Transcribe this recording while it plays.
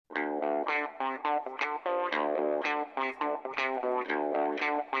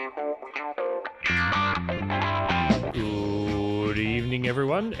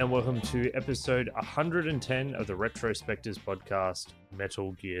everyone, and welcome to episode 110 of the Retrospectors podcast,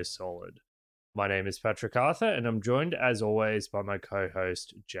 Metal Gear Solid. My name is Patrick Arthur, and I'm joined, as always, by my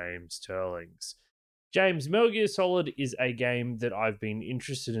co-host, James Turlings. James, Metal Gear Solid is a game that I've been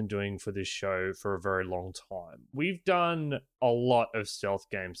interested in doing for this show for a very long time. We've done a lot of stealth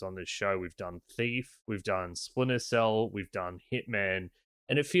games on this show. We've done Thief, we've done Splinter Cell, we've done Hitman,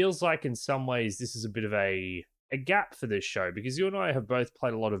 and it feels like in some ways this is a bit of a gap for this show because you and I have both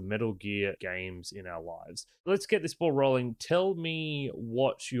played a lot of Metal Gear games in our lives. Let's get this ball rolling. Tell me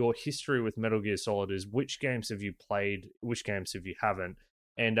what your history with Metal Gear Solid is. Which games have you played? Which games have you haven't?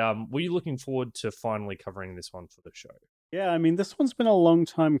 And were you looking forward to finally covering this one for the show? Yeah, I mean, this one's been a long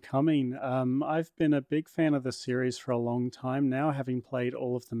time coming. I've been a big fan of the series for a long time now, having played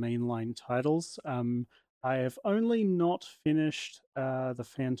all of the mainline titles. I have only not finished The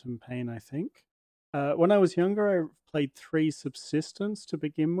Phantom Pain, I think. When I was younger, I played 3 Subsistence to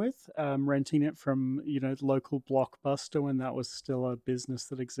begin with, renting it from, the local Blockbuster when that was still a business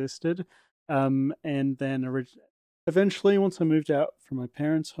that existed. And then eventually, once I moved out from my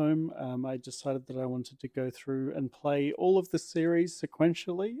parents' home, I decided that I wanted to go through and play all of the series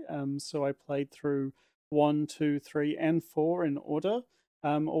sequentially. So I played through 1, 2, 3, and 4 in order.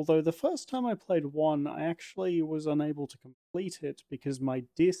 Although the first time I played 1, I actually was unable to complete it because my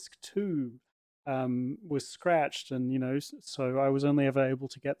disc 2 was scratched, and so I was only ever able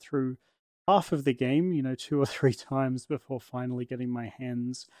to get through half of the game, 2 or 3 times before finally getting my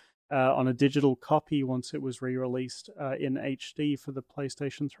hands on a digital copy once it was re-released in HD for the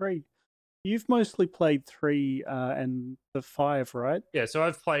PlayStation 3. You've mostly played 3 and the 5, right? Yeah, so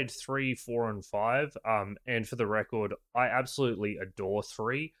I've played 3, 4, and 5. And for the record, I absolutely adore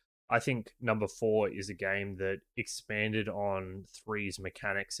 3. I think number 4 is a game that expanded on 3's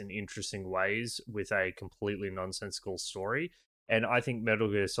mechanics in interesting ways with a completely nonsensical story. And I think Metal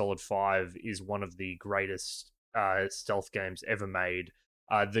Gear Solid 5 is one of the greatest stealth games ever made.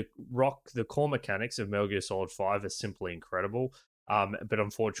 The core mechanics of Metal Gear Solid 5 are simply incredible. But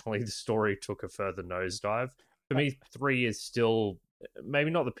unfortunately, the story took a further nosedive. For me, 3 is still maybe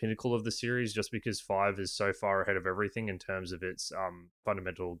not the pinnacle of the series just because 5 is so far ahead of everything in terms of its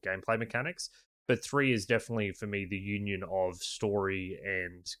fundamental gameplay mechanics. But 3 is definitely, for me, the union of story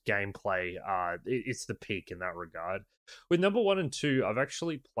and gameplay. It's the peak in that regard. With number 1 and 2, I've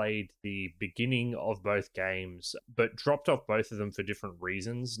actually played the beginning of both games, but dropped off both of them for different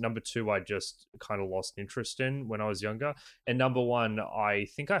reasons. Number 2, I just kind of lost interest in when I was younger. And number 1, I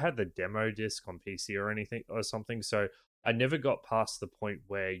think I had the demo disc on PC or something. So I never got past the point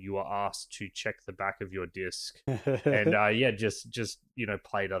where you were asked to check the back of your disc, and just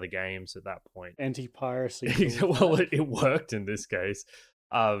played other games at that point. Anti-piracy. Well, it worked in this case.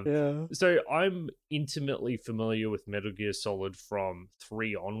 Yeah. So I'm intimately familiar with Metal Gear Solid from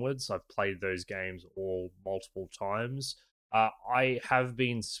 3 onwards. I've played those games all multiple times. I have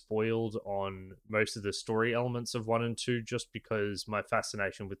been spoiled on most of the story elements of 1 and 2 just because my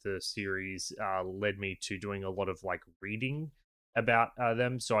fascination with the series led me to doing a lot of reading about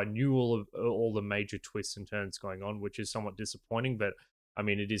them. So I knew all the major twists and turns going on, which is somewhat disappointing. But I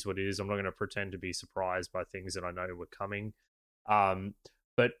mean, it is what it is. I'm not going to pretend to be surprised by things that I know were coming.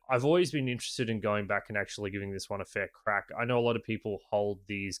 But I've always been interested in going back and actually giving this one a fair crack. I know a lot of people hold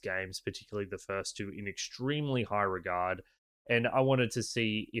these games, particularly the first 2, in extremely high regard. And I wanted to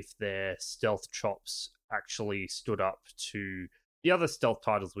see if their stealth chops actually stood up to the other stealth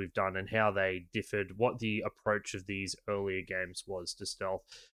titles we've done and how they differed, what the approach of these earlier games was to stealth.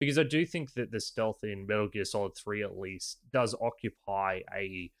 Because I do think that the stealth in Metal Gear Solid 3, at least, does occupy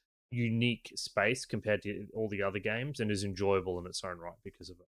a unique space compared to all the other games and is enjoyable in its own right because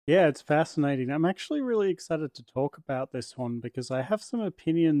of it. Yeah, it's fascinating. I'm actually really excited to talk about this one because I have some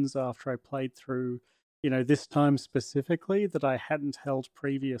opinions after I played through this time specifically that I hadn't held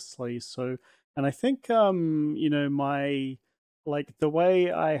previously. So, and I think, my, the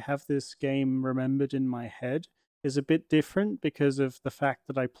way I have this game remembered in my head is a bit different because of the fact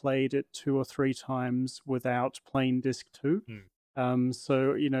that I played it 2 or 3 times without playing disc 2.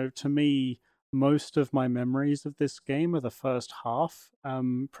 So, to me, most of my memories of this game are the first half,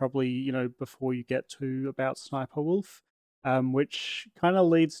 probably, before you get to about Sniper Wolf, which kind of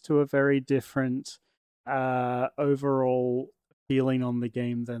leads to a very different overall feeling on the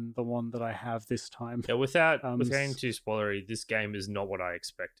game than the one that I have this time. Yeah, without getting too spoilery, this game is not what I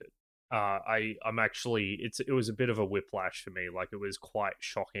expected. I'm actually it was a bit of a whiplash for me. It was quite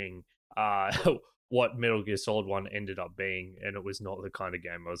shocking what Metal Gear Solid 1 ended up being, and it was not the kind of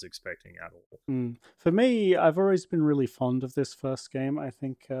game I was expecting at all. For me, I've always been really fond of this first game. I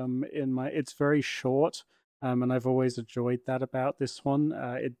think it's very short. And I've always enjoyed that about this one.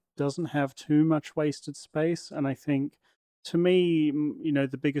 It doesn't have too much wasted space, and I think, to me,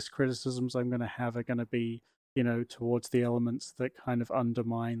 the biggest criticisms I'm going to have are going to be, towards the elements that kind of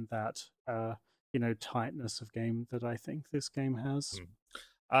undermine that, tightness of game that I think this game has.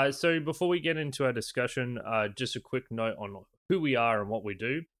 Mm. So before we get into our discussion, just a quick note on who we are and what we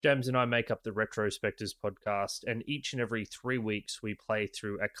do. James and I make up the Retrospectors podcast, and each and every 3 weeks we play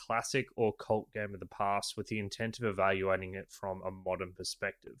through a classic or cult game of the past with the intent of evaluating it from a modern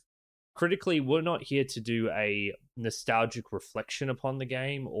perspective. Critically, we're not here to do a nostalgic reflection upon the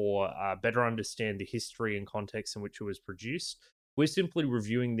game or better understand the history and context in which it was produced. We're simply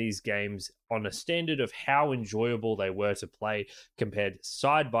reviewing these games on a standard of how enjoyable they were to play compared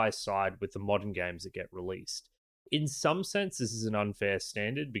side by side with the modern games that get released. In some sense, this is an unfair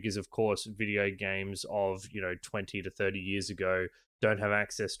standard because, of course, video games of 20 to 30 years ago don't have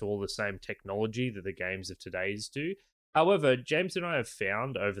access to all the same technology that the games of today's do. However, James and I have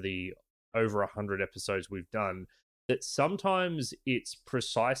found over the over 100 episodes we've done that sometimes it's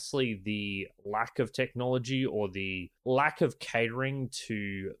precisely the lack of technology or the lack of catering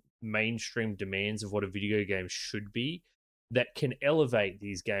to mainstream demands of what a video game should be that can elevate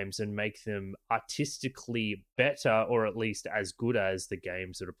these games and make them artistically better or at least as good as the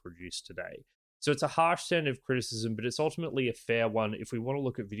games that are produced today. So it's a harsh standard of criticism, but it's ultimately a fair one if we want to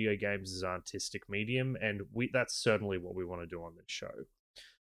look at video games as an artistic medium, and that's certainly what we want to do on this show.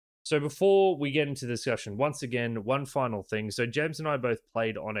 So before we get into the discussion, once again, one final thing. So James and I both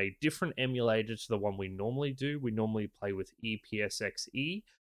played on a different emulator to the one we normally do. We normally play with EPSXE,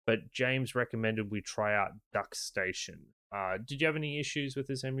 but James recommended we try out DuckStation. Did you have any issues with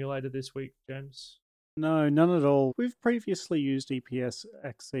this emulator this week, James? No, none at all. We've previously used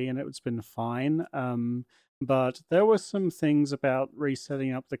EPSXE and it's been fine. But there were some things about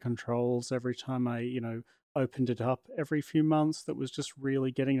resetting up the controls every time I, opened it up every few months that was just really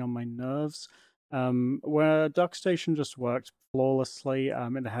getting on my nerves. Where DuckStation just worked flawlessly.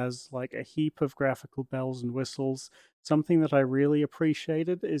 It has like a heap of graphical bells and whistles. Something that I really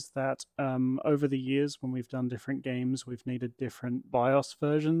appreciated is that over the years, when we've done different games, we've needed different BIOS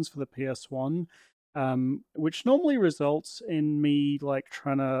versions for the PS1. Which normally results in me like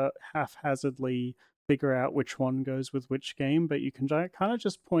trying to haphazardly figure out which one goes with which game, but you can kind of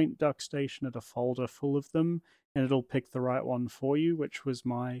just point DuckStation at a folder full of them and it'll pick the right one for you, which was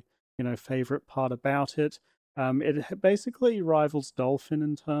my favorite part about it. It basically rivals Dolphin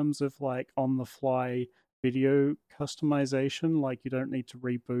in terms of like on the fly video customization. Like, you don't need to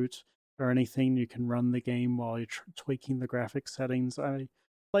reboot or anything. You can run the game while you're tweaking the graphic settings. I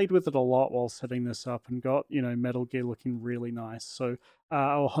played with it a lot while setting this up and got, Metal Gear looking really nice. So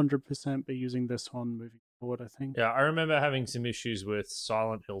I'll 100% be using this one moving forward, I think. Yeah, I remember having some issues with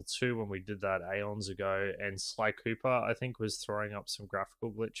Silent Hill 2 when we did that aeons ago, and Sly Cooper, I think, was throwing up some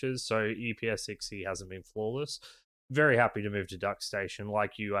graphical glitches. So EPSXE hasn't been flawless. Very happy to move to DuckStation.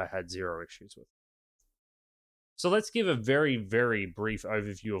 Like you, I had zero issues with. So let's give a very, very brief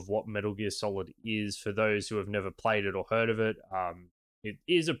overview of what Metal Gear Solid is for those who have never played it or heard of it. It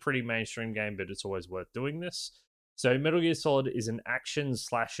is a pretty mainstream game, but it's always worth doing this. So Metal Gear Solid is an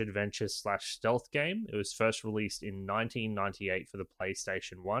action/adventure/stealth game. It was first released in 1998 for the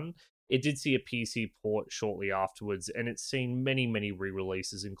PlayStation 1. It did see a PC port shortly afterwards, and it's seen many, many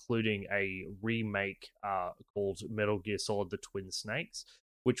re-releases, including a remake called Metal Gear Solid: The Twin Snakes,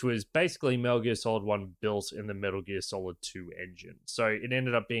 which was basically Metal Gear Solid 1 built in the Metal Gear Solid 2 engine. So it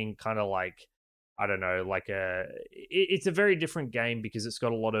ended up being kind of like, I don't know, it's a very different game because it's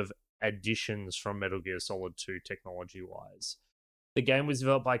got a lot of additions from Metal Gear Solid 2 technology-wise. The game was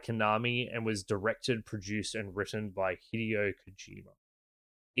developed by Konami and was directed, produced, and written by Hideo Kojima.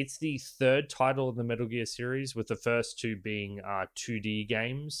 It's the third title in the Metal Gear series, with the first two being 2D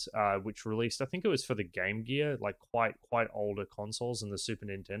games, which released, I think it was for the Game Gear, like quite older consoles, and the Super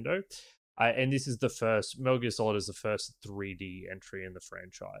Nintendo. And this is the first, Metal Gear Solid is the first 3D entry in the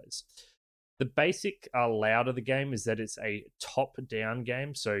franchise. The basic layout of the game is that it's a top-down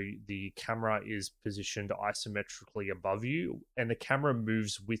game, so the camera is positioned isometrically above you, and the camera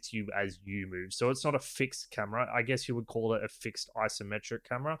moves with you as you move. So it's not a fixed camera. I guess you would call it a fixed isometric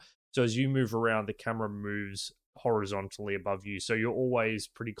camera. So as you move around, the camera moves horizontally above you, so you're always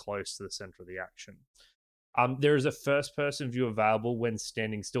pretty close to the center of the action. There is a first-person view available when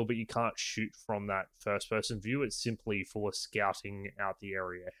standing still, but you can't shoot from that first-person view. It's simply for scouting out the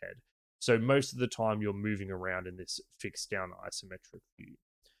area ahead. So most of the time you're moving around in this fixed down isometric view.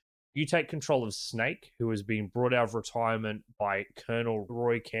 You take control of Snake, who has been brought out of retirement by Colonel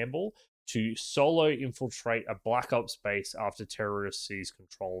Roy Campbell to solo infiltrate a Black Ops base after terrorists seize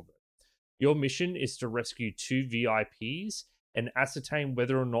control of it. Your mission is to rescue two VIPs and ascertain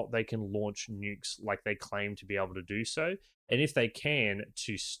whether or not they can launch nukes like they claim to be able to do so, and if they can,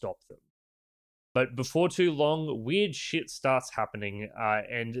 to stop them. But before too long, weird shit starts happening,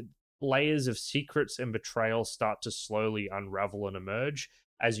 and layers of secrets and betrayal start to slowly unravel and emerge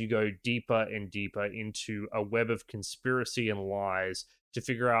as you go deeper and deeper into a web of conspiracy and lies to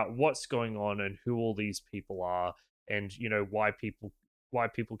figure out what's going on and who all these people are, and why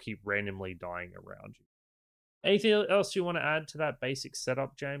people keep randomly dying around you. Anything else you want to add to that basic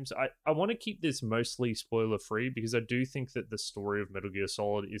setup, James? I want to keep this mostly spoiler free because I do think that the story of Metal Gear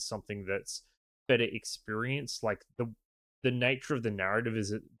Solid is something that's better experienced. Like the nature of the narrative is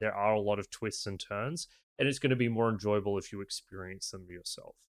that there are a lot of twists and turns, and it's going to be more enjoyable if you experience them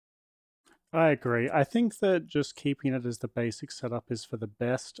yourself. I agree. I think that just keeping it as the basic setup is for the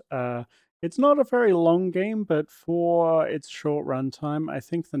best. It's not a very long game, but for its short runtime, I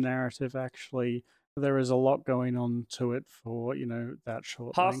think the narrative actually there is a lot going on to it for that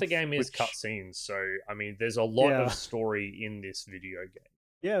short Half the length. game is Which cutscenes, so I mean, there's a lot yeah, of story in this video game.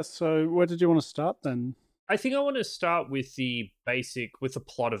 yeah. So where did you want to start then? I think I want to start with with the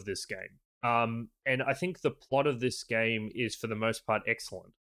plot of this game. And I think the plot of this game is for the most part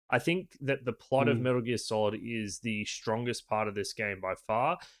excellent. I think that the plot of Mm. Metal Gear Solid is the strongest part of this game by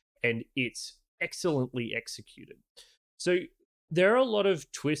far, and it's excellently executed. So there are a lot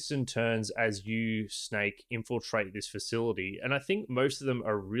of twists and turns as you, Snake, infiltrate this facility, and I think most of them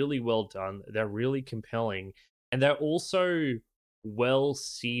are really well done. They're really compelling, and they're also well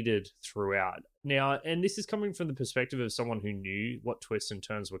seeded throughout. Now, and this is coming from the perspective of someone who knew what twists and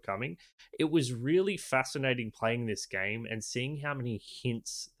turns were coming. It was really fascinating playing this game and seeing how many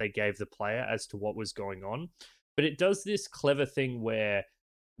hints they gave the player as to what was going on. But it does this clever thing where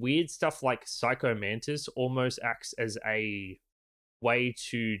weird stuff like Psycho Mantis almost acts as a way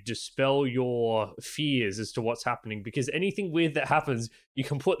to dispel your fears as to what's happening, because anything weird that happens, you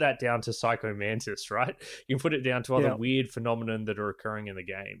can put that down to Psycho Mantis, right? You can put it down to other Yeah. weird phenomenon that are occurring in the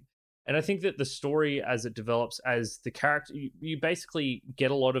game. And I think that the story as it develops, as the character, you basically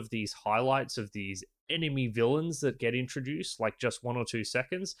get a lot of these highlights of these enemy villains that get introduced, like just 1 or 2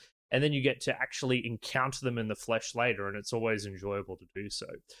 seconds, and then you get to actually encounter them in the flesh later, and it's always enjoyable to do so.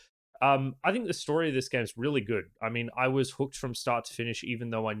 I think the story of this game is really good. I mean, I was hooked from start to finish,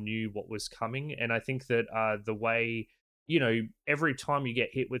 even though I knew what was coming. And I think that the way, every time you get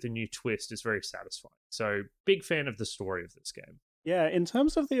hit with a new twist is very satisfying. So, big fan of the story of this game. Yeah, in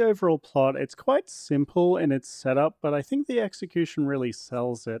terms of the overall plot, it's quite simple in its setup, but I think the execution really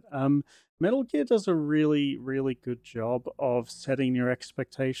sells it. Metal Gear does a really, really good job of setting your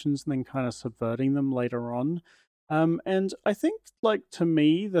expectations and then kind of subverting them later on. And I think, like, to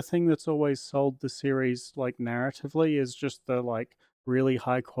me, the thing that's always sold the series, like, narratively is just the, like, really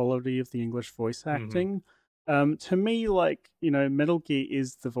high quality of the English voice Hmm. acting. To me, like, Metal Gear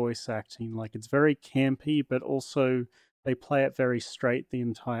is the voice acting. Like, it's very campy, but also they play it very straight the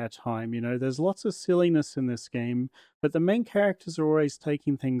entire time. There's lots of silliness in this game, but the main characters are always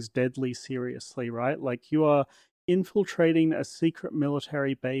taking things deadly seriously, right? Like you are infiltrating a secret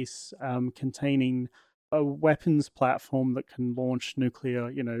military base containing a weapons platform that can launch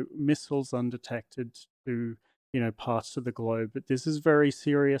nuclear, missiles undetected to, parts of the globe. But this is very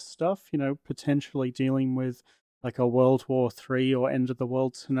serious stuff, potentially dealing with like a World War III or end of the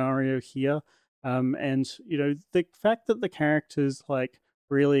world scenario here. And the fact that the characters like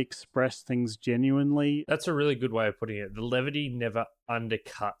really express things genuinely. That's a really good way of putting it. The levity never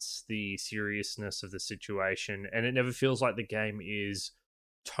undercuts the seriousness of the situation, and it never feels like the game is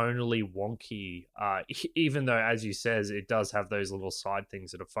tonally wonky. Even though, as you says, it does have those little side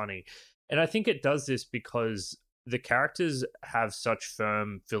things that are funny, and I think it does this because the characters have such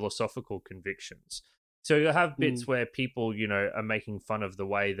firm philosophical convictions. So you'll have Mm, bits where people, are making fun of the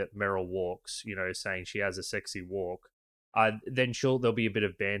way that Meryl walks, saying she has a sexy walk. Then there'll be a bit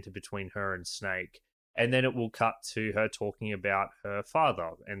of banter between her and Snake, and then it will cut to her talking about her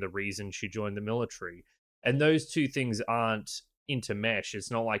father and the reason she joined the military. And those two things aren't intermesh.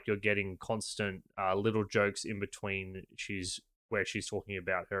 It's not like you're getting constant little jokes in between. She's talking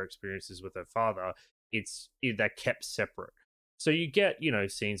about her experiences with her father. They're kept separate. So you get,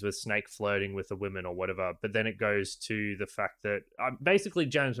 scenes with Snake flirting with the women or whatever, but then it goes to the fact that basically,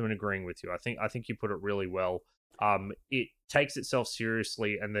 James, I'm agreeing with you. I think you put it really well. It takes itself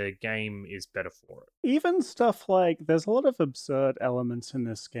seriously, and the game is better for it. even stuff like there's a lot of absurd elements in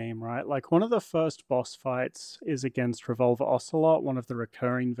this game, right? Like one of the first boss fights is against Revolver Ocelot, one of the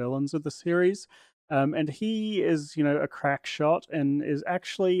recurring villains of the series. And he is, a crack shot and is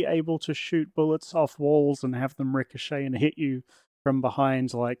actually able to shoot bullets off walls and have them ricochet and hit you from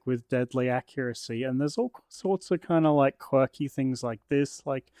behind, like with deadly accuracy. And there's all sorts of kind of like quirky things like this,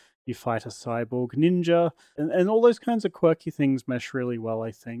 like you fight a cyborg ninja, and all those kinds of quirky things mesh really well,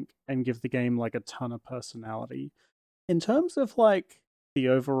 I think, and give the game like a ton of personality. In terms of like the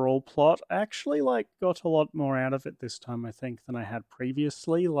overall plot, I actually like got a lot more out of it this time, I think, than I had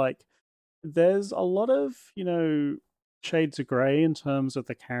previously. Like there's a lot of, shades of grey in terms of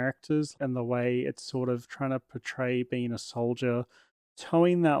the characters and the way it's sort of trying to portray being a soldier,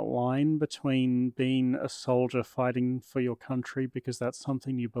 towing that line between being a soldier fighting for your country because that's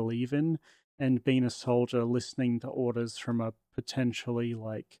something you believe in, and being a soldier listening to orders from a potentially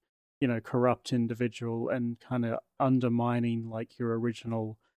like, corrupt individual and kind of undermining like your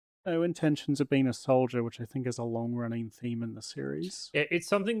original intentions of being a soldier, which I think is a long running theme in the series. It's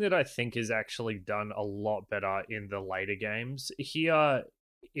something that I think is actually done a lot better in the later games. Here,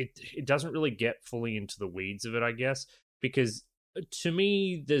 it doesn't really get fully into the weeds of it, I guess, because to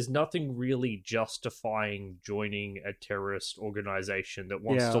me, there's nothing really justifying joining a terrorist organization that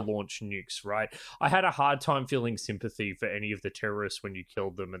wants to Yeah. launch nukes, right? I had a hard time feeling sympathy for any of the terrorists when you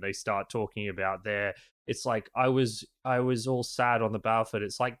killed them and they start talking about their it's like I was all sad on the battlefield.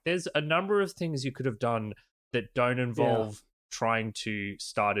 It's like there's a number of things you could have done that don't Yeah. involve trying to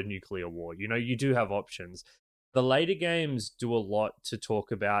start a nuclear war. You do have options. The later games do a lot to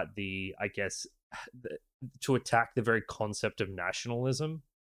talk about the, I guess, to attack the very concept of nationalism,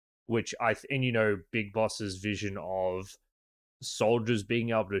 which Big Boss's vision of soldiers being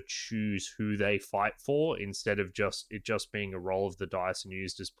able to choose who they fight for instead of just being a roll of the dice and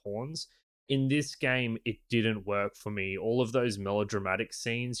used as pawns. In this game, it didn't work for me. All of those melodramatic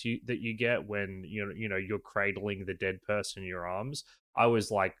scenes that you get when you're cradling the dead person in your arms, I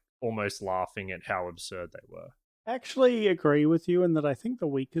was like almost laughing at how absurd they were. I actually agree with you in that I think the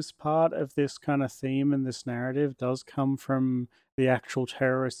weakest part of this kind of theme and this narrative does come from the actual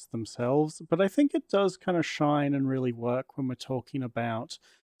terrorists themselves, but I think it does kind of shine and really work when we're talking about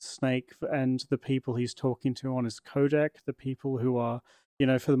Snake and the people he's talking to on his codec, the people who are,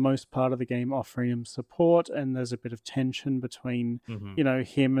 for the most part of the game offering him support, and there's a bit of tension between, Hmm.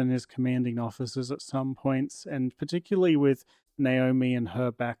 him and his commanding officers at some points, and particularly with Naomi and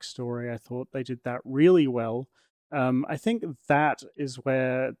her backstory, I thought they did that really well. I think that is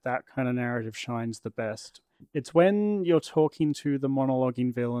where that kind of narrative shines the best. It's when you're talking to the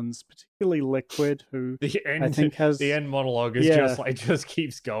monologuing villains, particularly Liquid, who The I end, think the has, end monologue is yeah, just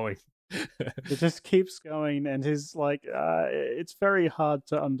keeps going. it just keeps going, and his like, it's very hard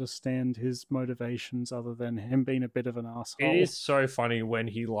to understand his motivations other than him being a bit of an It asshole. is so funny when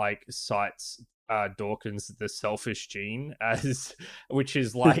he like cites Dawkins the selfish gene as which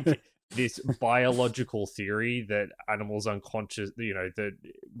is like this biological theory that animals unconscious that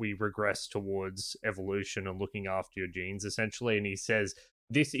we regress towards evolution and looking after your genes essentially, and he says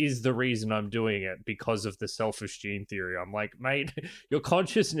this is the reason I'm doing it because of the selfish gene theory. I'm like, mate, your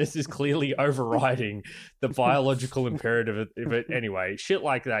consciousness is clearly overriding the biological imperative of it. Anyway, shit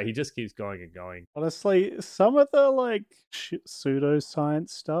like that. He just keeps going and going. Honestly, some of the like pseudoscience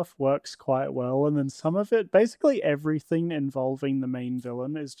stuff works quite well, and then some of it, basically everything involving the main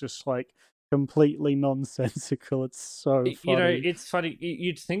villain, is just like completely nonsensical. It's so funny. It's funny.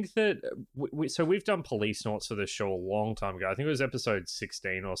 You'd think that so we've done Policenauts for this show a long time ago. I think it was episode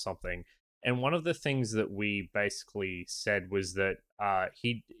 16 or something. And one of the things that we basically said was that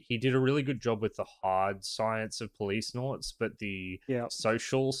he did a really good job with the hard science of Policenauts, but the Yeah,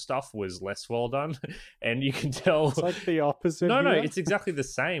 social stuff was less well done. And you can tell. it's like the opposite No, here. it's exactly the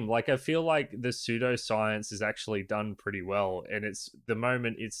same. Like I feel like the pseudoscience is actually done pretty well, and it's the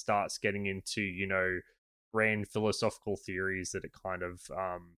moment it starts getting into grand philosophical theories that it kind of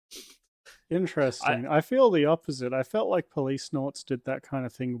I Interesting. I feel the opposite. I felt like Policenauts did that kind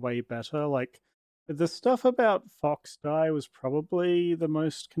of thing way better. Like the stuff about Fox Die was probably the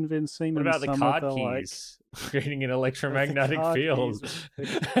most convincing, what and about the some of card the like keys creating an the electromagnetic card field keys were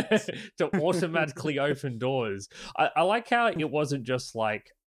ridiculous. to automatically open doors? I like how it wasn't just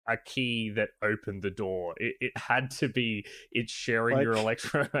like a key that opened the door. It had to be it's sharing your Like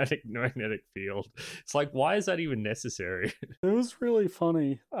electromagnetic field. It's like, why is that even necessary? it was really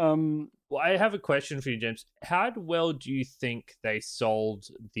funny. Well, I have a question for you, James. How well do you think they sold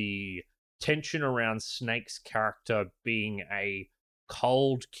the tension around Snake's character being a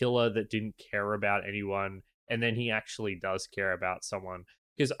cold killer that didn't care about anyone, and then he actually does care about someone?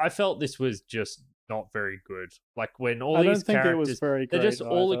 Because I felt this was just not very good. Like when all I these don't think it was characters, very they're great just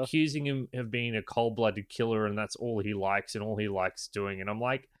all either. accusing him of being a cold-blooded killer, and that's all he likes and all he likes doing. And I'm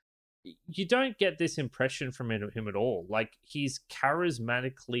like, you don't get this impression from him at all. Like he's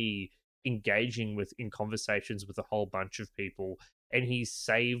charismatically engaging with in conversations with a whole bunch of people, and he's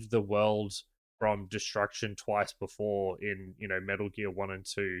saved the world from destruction twice before in, you know, Metal Gear 1 and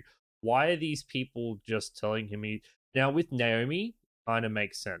 2. Why are these people just telling him now with Naomi kind of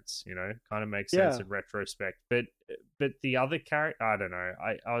makes sense, you know, kind of makes sense Yeah. in retrospect. But the other character, I don't know.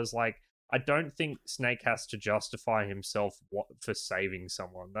 I was like, I don't think Snake has to justify himself for saving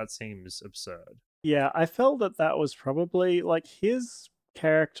someone. That seems absurd. Yeah, I felt that that was probably like his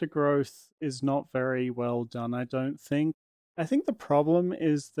character growth is not very well done, I don't think. I think the problem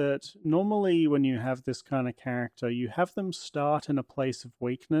is that normally when you have this kind of character, you have them start in a place of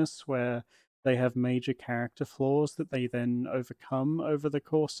weakness where they have major character flaws that they then overcome over the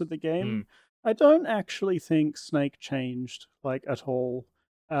course of the Mm. game. I don't actually think Snake changed like at all.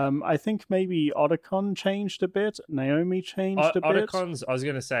 I think maybe Otacon changed a bit, Naomi changed a bit. Otacon's. I was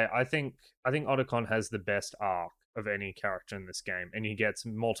gonna say. I think Otacon has the best arc of any character in this game, and he gets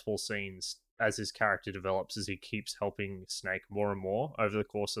multiple scenes as his character develops as he keeps helping Snake more and more over the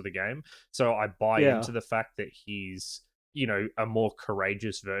course of the game. So I buy Yeah. into the fact that he's, you know, a more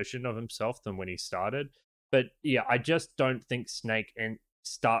courageous version of himself than when he started. But yeah, I just don't think Snake and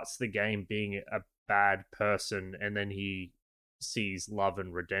starts the game being a bad person, and then he sees love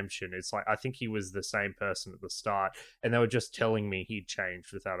and redemption. It's like I think he was the same person at the start, and they were just telling me he'd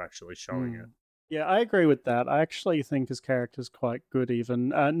changed without actually showing it. Mm. Yeah, I agree with that. I actually think his character's quite good, even.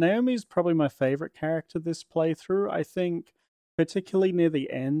 Naomi's probably my favorite character this playthrough. I think, particularly near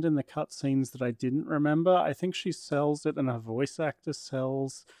the end in the cutscenes that I didn't remember, I think she sells it and her voice actor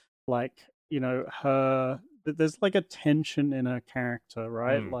sells, like, you know, there's like a tension in her character,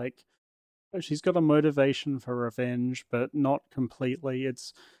 right? Mm. Like, she's got a motivation for revenge, but not completely.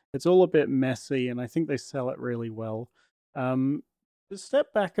 It's all a bit messy, and I think they sell it really well. Um, to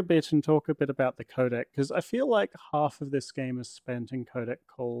step back a bit and talk a bit about the codec, because I feel like half of this game is spent in codec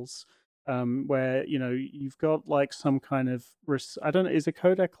calls, where you know you've got like some kind of I don't know, is a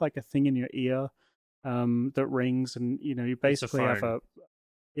codec like a thing in your ear that rings, and you know you It's a basically have phone. a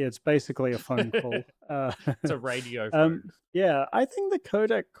yeah, it's basically a phone call. It's a radio um, phone. yeah, I think the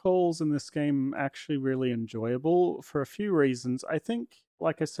codec calls in this game actually really enjoyable for a few reasons. I think,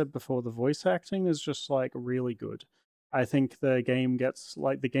 like I said before, the voice acting is just like really good. I think the game gets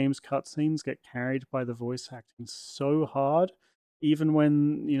like the game's cutscenes get carried by the voice acting so hard, even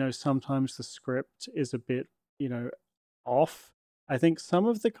when you know sometimes the script is a bit you know off. I think some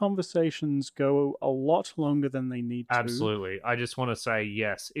of the conversations go a lot longer than they need to. Absolutely. I just want to say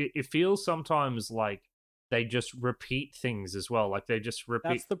yes. It feels sometimes like they just repeat things as well. Like they just repeat.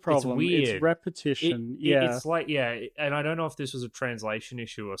 That's the It's problem. It's weird. repetition. Yeah. It's like, yeah, and I don't know if this was a translation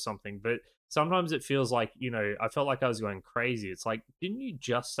issue or something, but sometimes it feels like, you know, I felt like I was going crazy. It's like, didn't you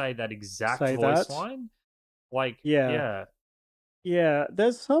just say that exact Say voice that. line? Like, Yeah. yeah. Yeah,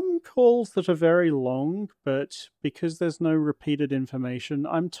 there's some calls that are very long, but because there's no repeated information,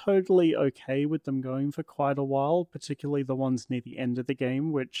 I'm totally okay with them going for quite a while, particularly the ones near the end of the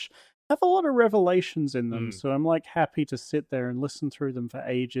game, which have a lot of revelations in them. Mm. So I'm like happy to sit there and listen through them for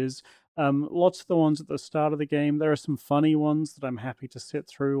ages. Lots of the ones at the start of the game, there are some funny ones that I'm happy to sit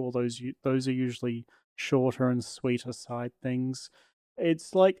through, although those are usually shorter and sweeter side things.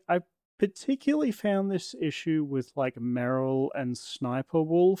 It's like I particularly found this issue with like Meryl and Sniper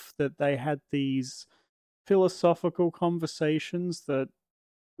Wolf that they had these philosophical conversations that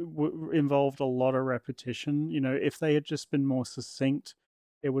involved a lot of repetition. You know, if they had just been more succinct,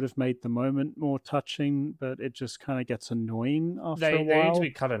 it would have made the moment more touching, but it just kind of gets annoying after a They need to while. be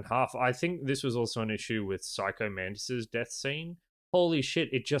cut in half. I think this was also an issue with Psycho Mantis's death scene. Holy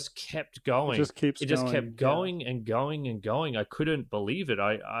shit, it just kept It going. just keeps It just kept going. Yeah. going and going and going. I couldn't believe it.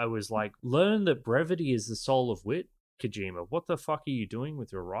 I was like, learn that brevity is the soul of wit, Kojima. What the fuck are you doing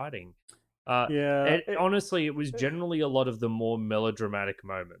with your writing? Uh, Yeah. and honestly, it was generally a lot of the more melodramatic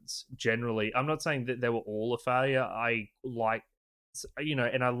moments. Generally, I'm not saying that they were all a failure. I like, you know,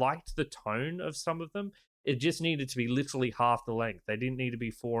 and I liked the tone of some of them. It just needed to be literally half the length. They didn't need to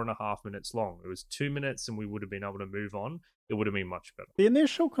be 4.5 minutes long. It was 2 minutes, and we would have been able to move on. It would have been much better. The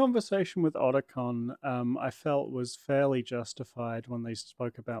initial conversation with Otacon, I felt was fairly justified when they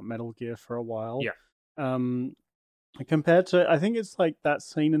spoke about Metal Gear for a while. Yeah. Um, compared to, I think it's like that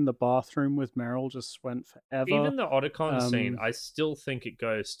scene in the bathroom with Meryl just went forever. Even the Otacon scene, Um, I still think it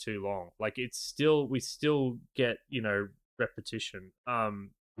goes too long. Like it's still, we still get, you know, repetition. mm,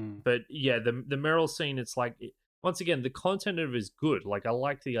 But yeah, the Meryl scene, it's like once again, the content of it is good. Like I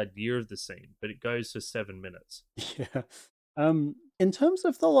like the idea of the scene, but it goes for 7 minutes. yeah. In terms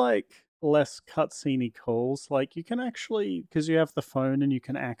of the like less cutscene calls, like you can actually, because you have the phone and you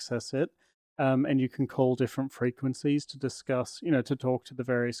can access it, and you can call different frequencies to discuss, to talk to the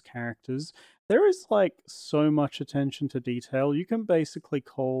various characters. There is like so much attention to detail. You can basically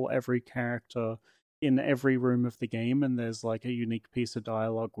call every character in every room of the game, and there's like a unique piece of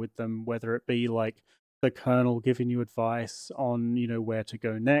dialogue with them, whether it be like the Colonel giving you advice on, where to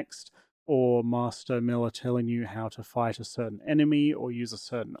go next, or Master Miller telling you how to fight a certain enemy or use a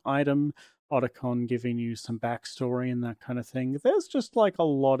certain item, Otacon giving you some backstory and that kind of thing. There's just like a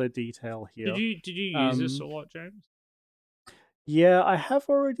lot of detail here. Did you use this a lot, James? Yeah, I have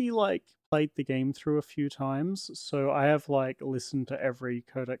already like played the game through a few times, so I have like listened to every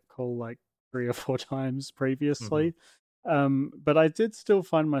codec call like 3 or 4 times previously. But I did still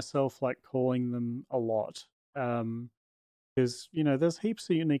find myself like calling them a lot. Because there's heaps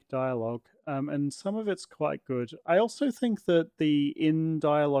of unique dialogue, and some of it's quite good. I also think that the in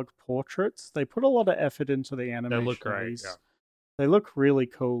dialogue portraits, they put a lot of effort into the They animation. look great. Yeah. They look really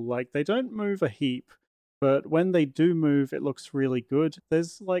cool. Like they don't move a heap, but when they do move, it looks really good.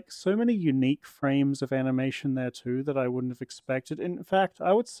 There's like so many unique frames of animation there too that I wouldn't have expected. In fact,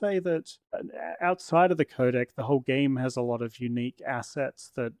 I would say that outside of the codec, the whole game has a lot of unique assets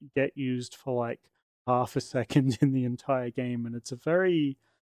that get used for like half a second in the entire game, and it's a very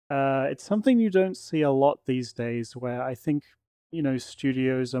it's something you don't see a lot these days, where I think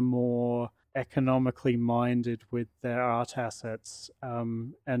studios are more economically minded with their art assets,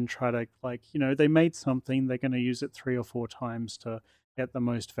 and try to like they made something, they're going to use it 3 or 4 times to get the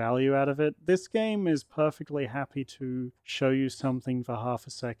most value out of it. This game is perfectly happy to show you something for half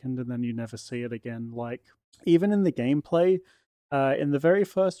a second and then you never see it again. Like even in the gameplay, in the very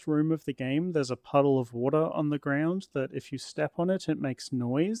first room of the game, there's a puddle of water on the ground that if you step on it, it makes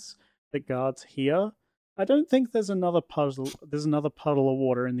noise that guards hear. I don't think there's another puddle of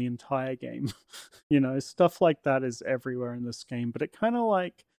water in the entire game. Stuff like that is everywhere in this game, but it kind of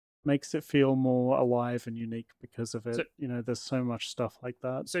like makes it feel more alive and unique because of it. So, there's so much stuff like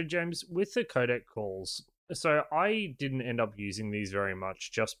that. So James, with the codec calls, so I didn't end up using these very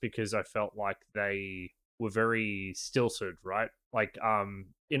much just because I felt like they were very stilted, right? Like,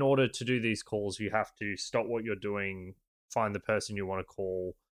 in order to do these calls, you have to stop what you're doing, find the person you want to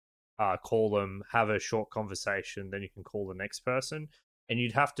call them, have a short conversation, then you can call the next person. And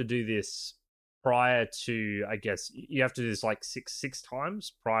you'd have to do this prior to, I guess, you have to do this like six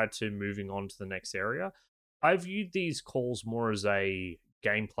times prior to moving on to the next area. I viewed these calls more as a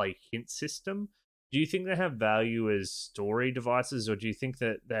gameplay hint system. Do you think they have value as story devices, or do you think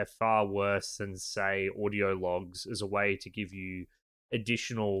that they're far worse than, say, audio logs as a way to give you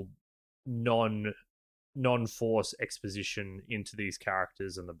additional non-force exposition into these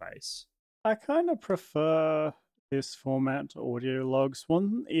characters and the base? I kind of prefer this format to audio logs.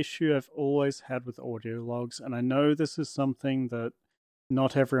 One issue I've always had with audio logs, and I know this is something that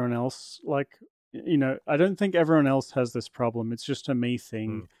not everyone else I don't think everyone else has this problem. It's just a me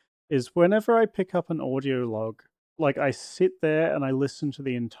thing. Is whenever I pick up an audio log, like I sit there and I listen to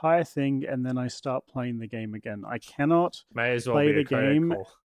the entire thing and then I start playing the game again. I cannot May as well play be the game call.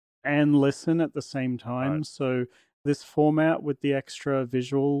 and listen at the same time. Right. So this format with the extra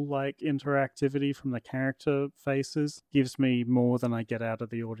visual like interactivity from the character faces gives me more than I get out of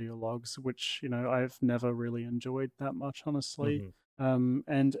the audio logs, which I've never really enjoyed that much, honestly.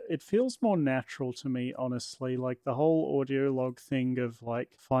 And it feels more natural to me, honestly. Like the whole audio log thing of like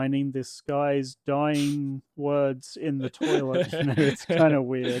finding this guy's dying words in the toilet, it's kind of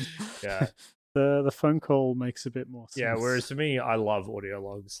weird. Yeah. The phone call makes a bit more sense. Yeah, whereas for me, I love audio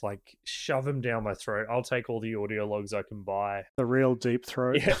logs. Like, shove them down my throat. I'll take all the audio logs I can buy. The real deep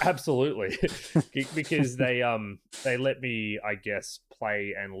throat. Yeah, absolutely. Because they let me, I guess,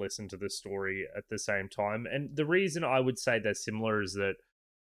 play and listen to the story at the same time. And the reason I would say they're similar is that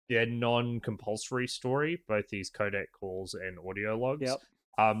they're non-compulsory story, both these codec calls and audio logs. Yep.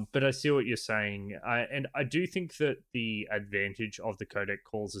 But I see what you're saying. And I do think that the advantage of the codec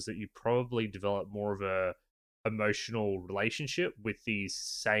calls is that you probably develop more of a emotional relationship with these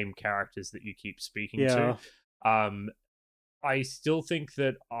same characters that you keep speaking to. I still think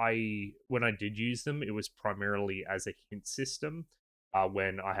that when I did use them, it was primarily as a hint system.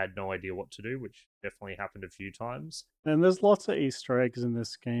 When I had no idea what to do, which definitely happened a few times. And there's lots of Easter eggs in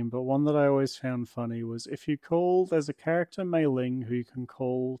this game, but one that I always found funny was there's a character, Mei Ling, who you can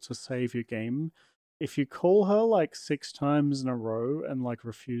call to save your game. If you call her like 6 times in a row and like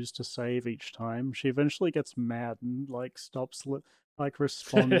refuse to save each time, she eventually gets mad and like stops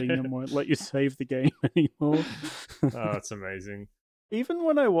responding and won't let you save the game anymore. Oh, that's amazing. Even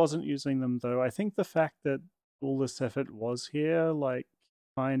when I wasn't using them, though, I think the fact that all this effort was here, like,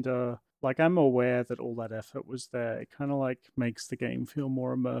 kind of like I'm aware that all that effort was there. It kind of like makes the game feel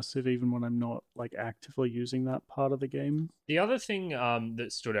more immersive, even when I'm not like actively using that part of the game. The other thing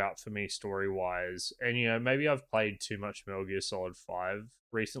that stood out for me story wise, and maybe I've played too much Metal Gear Solid 5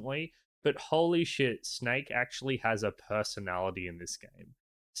 recently, but holy shit, Snake actually has a personality in this game.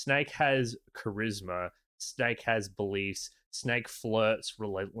 Snake has charisma, Snake has beliefs, Snake flirts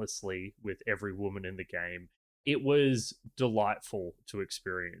relentlessly with every woman in the game. It was delightful to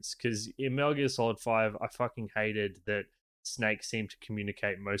experience because in Metal Gear Solid 5, I fucking hated that Snake seemed to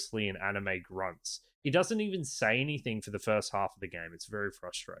communicate mostly in anime grunts. He doesn't even say anything for the first half of the game. It's very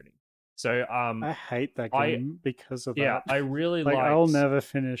frustrating. So I hate that I game because of yeah, that. I really Like I'll liked. never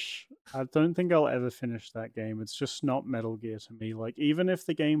finish. I don't think I'll ever finish that game. It's just not Metal Gear to me. Like even if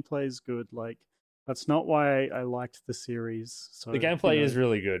the gameplay is good, like that's not why I liked the series. The So, gameplay is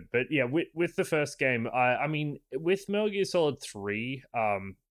really good, but yeah, with the first game, I mean, with Metal Gear Solid 3,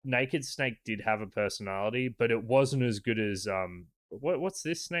 Naked Snake did have a personality, but it wasn't as good as what's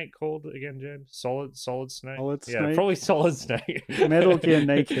this snake called again, James? Solid Snake? Solid Yeah, probably Snake, Solid Snake. Metal Gear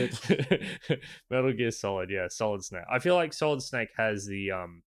Naked. Metal Gear Solid, yeah, Solid Snake. I feel like Solid Snake has the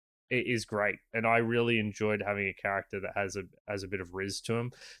it is great, and I really enjoyed having a character that has a bit of riz to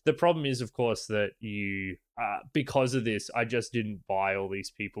him. The problem is, of course, that you because of this, I just didn't buy all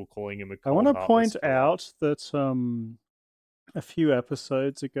these people calling him a I want cold, to heartless point villain. out that a few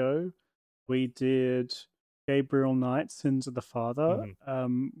episodes ago we did Gabriel Knight, Sins of the Father,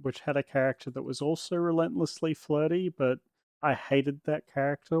 Mhm. which had a character that was also relentlessly flirty, but I hated that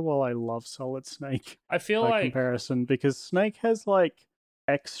character while I love Solid Snake I feel by like comparison because Snake has like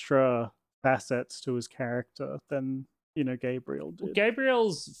extra facets to his character than, Gabriel did.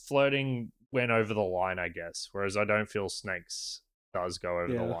 Gabriel's flirting went over the line, I guess, whereas I don't feel Snake's does go over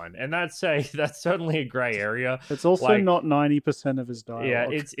the Yeah. line, and that's certainly a gray area. It's also Like, not 90% of his yeah,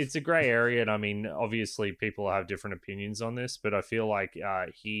 dialogue. it's a gray area, and I mean, obviously, people have different opinions on this, but I feel like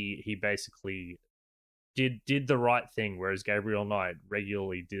he basically did the right thing, whereas Gabriel Knight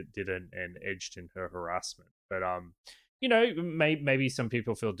regularly didn't and edged in her harassment. But maybe some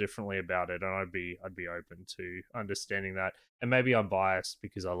people feel differently about it, and I'd be open to understanding that. And maybe I'm biased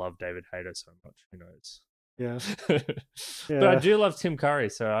because I love David Hayter so much. Who knows? Yeah. But I Yeah. do love Tim Curry,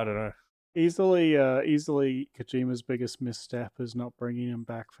 so I don't know. Easily Kojima's biggest misstep is not bringing him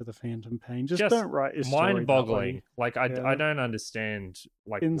back for the Phantom Pain. Just Just don't write his story that way. mind-boggling. Like I Yeah. don't understand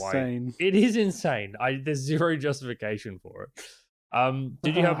like why Insane. it is insane. There's zero justification for it.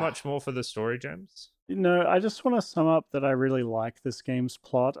 Did you have much more for the story, James? I just want to sum up that I really like this game's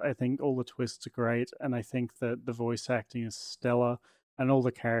plot. I think all the twists are great, and I think that the voice acting is stellar, and all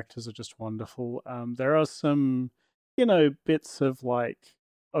the characters are just wonderful. There are some, bits of like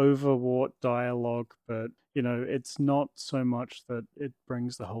overwrought dialogue, but it's not so much that it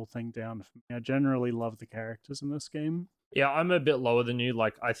brings the whole thing down for me. I generally love the characters in this game. Yeah, I'm a bit lower than you.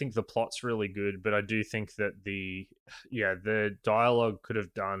 Like, I think the plot's really good, but I do think that the dialogue could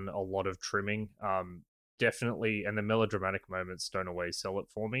have done a lot of trimming. Definitely, and the melodramatic moments don't always sell it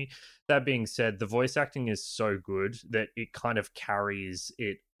for me. That being said, the voice acting is so good that it kind of carries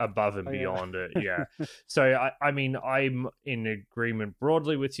it above and Oh yeah. beyond it. Yeah. So I mean, I'm in agreement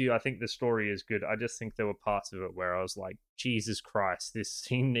broadly with you. I think the story is good. I just think there were parts of it where I was like, Jesus Christ, this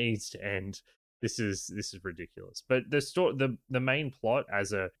scene needs to end. This is ridiculous. But the main plot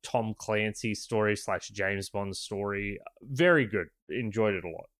as a Tom Clancy story slash James Bond story, very good. Enjoyed it a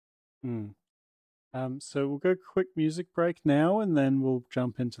lot. Hmm. So we'll go quick music break now, and then we'll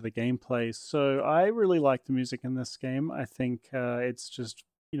jump into the gameplay. So I really like the music in this game. I think it's just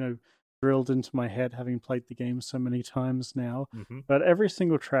drilled into my head, having played the game so many times now. Mm-hmm. But every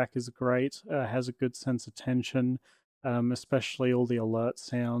single track is great. Has a good sense of tension, especially all the alert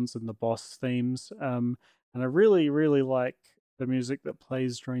sounds and the boss themes. And I really, really like the music that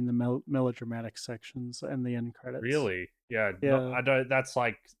plays during the melodramatic sections and the end credits. Really? Yeah. Not, Yeah. I don't. That's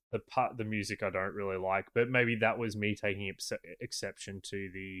like the music I don't really like. But maybe that was me taking exception to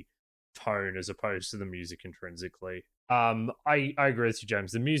the tone as opposed to the music intrinsically. I agree with you,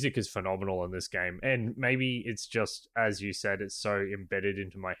 James. The music is phenomenal in this game, and maybe it's just as you said, it's so embedded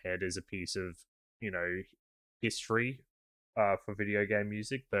into my head as a piece of you know history for video game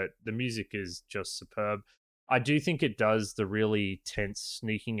music. But the music is just superb. I do think it does the really tense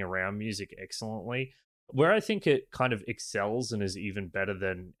sneaking around music excellently. Where I think it kind of excels and is even better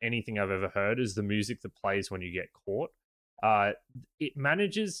than anything I've ever heard is the music that plays when you get caught. Uh, it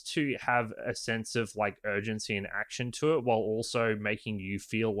manages to have a sense of like urgency and action to it while also making you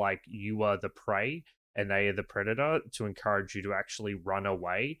feel like you are the prey and they are the predator to encourage you to actually run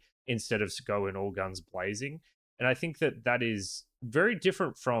away instead of go in all guns blazing. And I think that is very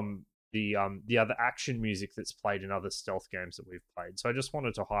different from the other action music that's played in other stealth games that we've played. So I just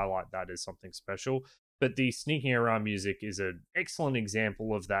wanted to highlight that as something special. But the sneaking around music is an excellent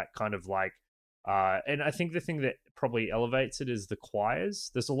example of that kind of like and I think the thing that probably elevates it is the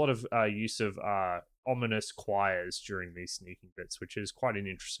choirs. There's a lot of use of ominous choirs during these sneaking bits, which is quite an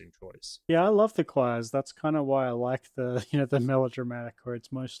interesting choice. Yeah, I love the choirs. That's kind of why I like the the melodramatic, where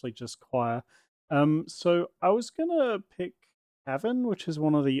it's mostly just choir. So I was gonna pick Heaven, which is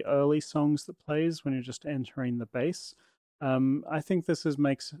one of the early songs that plays when you're just entering the base. I think this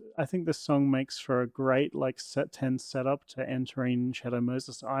song makes for a great like set 10 setup to entering Shadow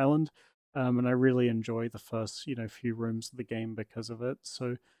Moses Island. And I really enjoy the first, few rooms of the game because of it.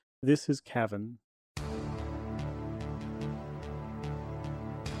 So this is Cavern.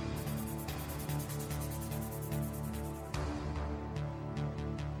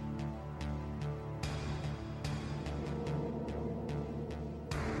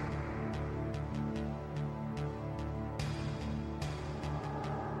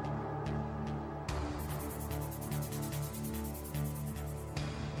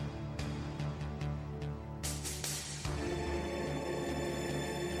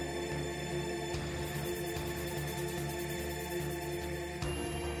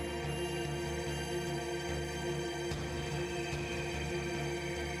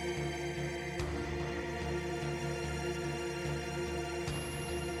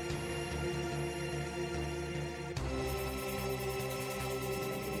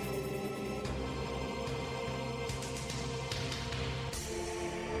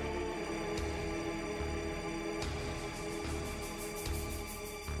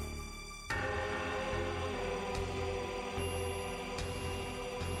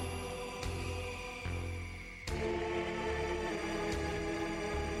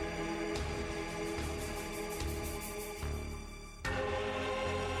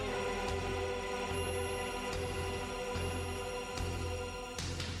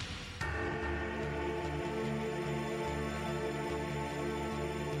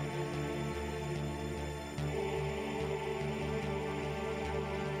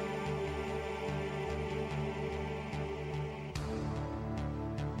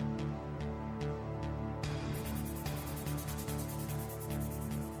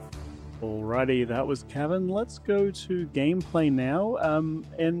 Alrighty, that was Kevin. Let's go to gameplay now.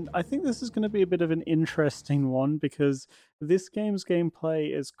 And I think this is going to be a bit of an interesting one because this game's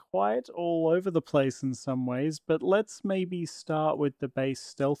gameplay is quite all over the place in some ways. But let's maybe start with the base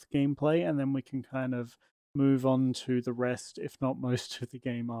stealth gameplay and then we can kind of move on to the rest, if not most of the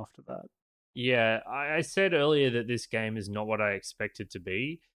game after that. Yeah, I said earlier that this game is not what I expected to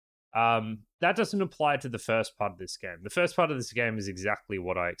be. That doesn't apply to the first part of this game. The first part of this game is exactly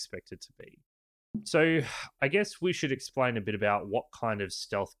what I expected to be. So, I guess we should explain a bit about what kind of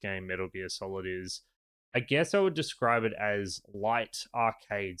stealth game Metal Gear Solid is. I guess I would describe it as light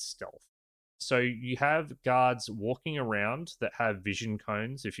arcade stealth. So, you have guards walking around that have vision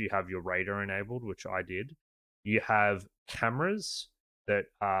cones if you have your radar enabled, which I did. You have cameras that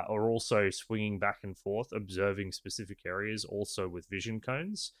are also swinging back and forth, observing specific areas, also with vision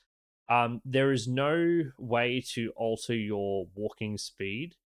cones. There is no way to alter your walking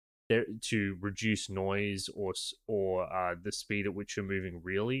speed there to reduce noise or the speed at which you're moving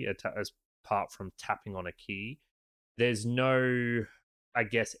really, as apart from tapping on a key. There's no, I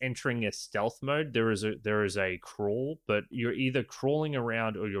guess, entering a stealth mode. There is a crawl, but you're either crawling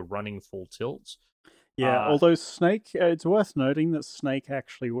around or you're running full tilt. Yeah, although Snake, it's worth noting that Snake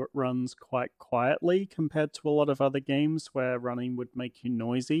actually runs quite quietly compared to a lot of other games where running would make you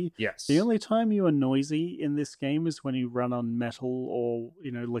noisy. Yes. The only time you are noisy in this game is when you run on metal or,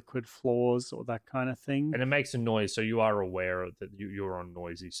 liquid floors or that kind of thing. And it makes a noise, so you are aware that you're on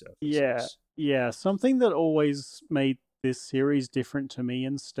noisy surfaces. Yeah. Something that always made this series different to me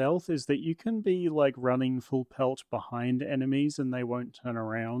in stealth is that you can be like running full pelt behind enemies and they won't turn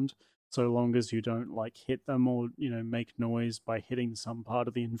around, so long as you don't like hit them or make noise by hitting some part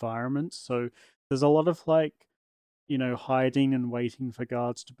of the environment. So there's a lot of like hiding and waiting for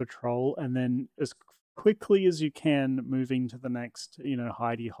guards to patrol, and then as quickly as you can moving to the next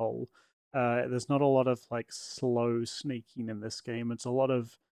hidey hole. There's not a lot of like slow sneaking in this game. It's a lot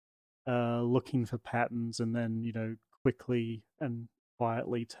of looking for patterns and then quickly and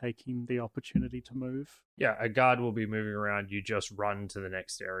quietly taking the opportunity to move. Yeah, a guard will be moving around. You just run to the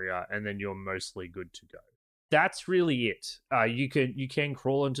next area, and then you're mostly good to go. That's really it. You can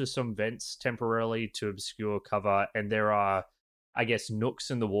crawl into some vents temporarily to obscure cover, and there are I guess,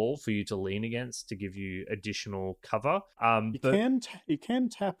 nooks in the wall for you to lean against to give you additional cover. You can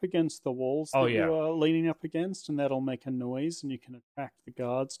tap against the walls Oh that you yeah, are leaning up against, and that'll make a noise, and you can attract the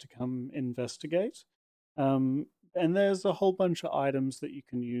guards to come investigate. Um, and there's a whole bunch of items that you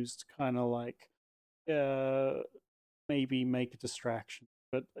can use to kind of like uh, maybe make a distraction.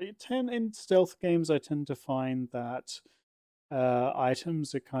 But in stealth games, I tend to find that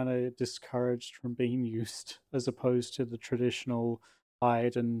items are kind of discouraged from being used as opposed to the traditional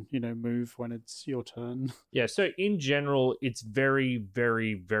hide and move when it's your turn. yeah. So in general, it's very,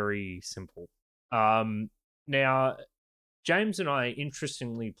 very, very simple. Um, Now, James and I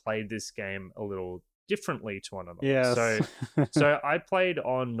interestingly played this game a little differently to one another. Yes. So I played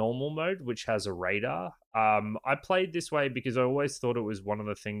on normal mode, which has a radar. I played this way because I always thought it was one of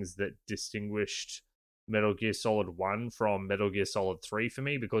the things that distinguished Metal Gear Solid 1 from Metal Gear Solid 3 for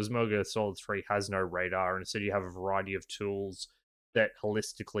me, because Metal Gear Solid 3 has no radar, and instead you have a variety of tools that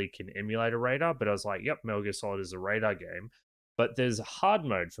holistically can emulate a radar. But I was like, yep, Metal Gear Solid is a radar game. But there's a hard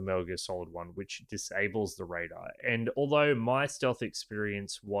mode for Metal Gear Solid 1, which disables the radar. And although my stealth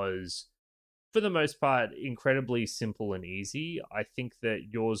experience was, for the most part, incredibly simple and easy, I think that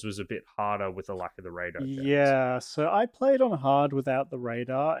yours was a bit harder with the lack of the radar, James. Yeah, so I played on hard without the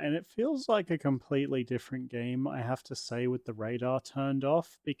radar, and it feels like a completely different game, I have to say, with the radar turned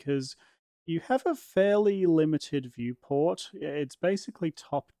off, because you have a fairly limited viewport. It's basically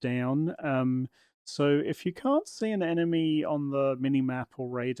top down. So if you can't see an enemy on the minimap or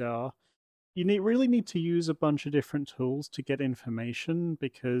radar, really need to use a bunch of different tools to get information,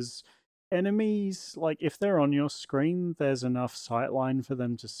 because enemies, like if they're on your screen, there's enough sightline for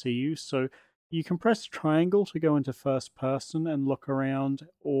them to see you. So you can press triangle to go into first person and look around,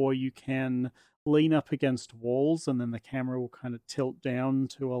 or you can lean up against walls and then the camera will kind of tilt down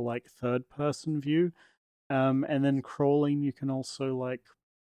to a like third person view. And then crawling, you can also like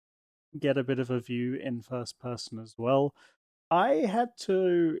get a bit of a view in first person as well. I had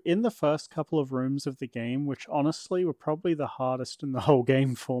to, in the first couple of rooms of the game, which honestly were probably the hardest in the whole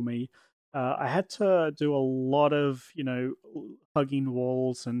game for me, I had to do a lot of, hugging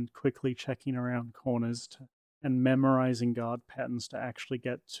walls and quickly checking around corners and memorizing guard patterns to actually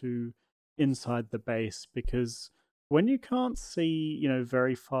get to inside the base. Because when you can't see,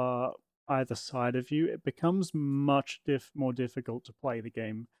 very far either side of you, it becomes much more difficult to play the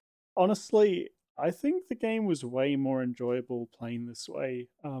game. Honestly, I think the game was way more enjoyable playing this way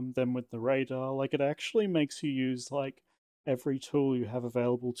than with the radar. Like, it actually makes you use like every tool you have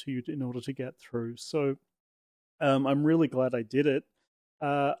available to you in order to get through. So I'm really glad I did it.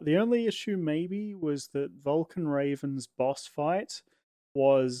 The only issue maybe was that Vulcan Raven's boss fight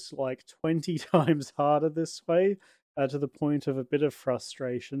was like 20 times harder this way, to the point of a bit of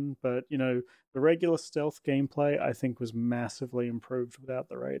frustration. But, the regular stealth gameplay I think was massively improved without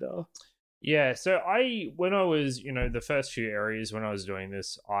the radar. Yeah, so when I was, the first few areas when I was doing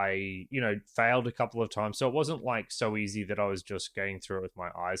this, I, failed a couple of times. So it wasn't like so easy that I was just going through it with my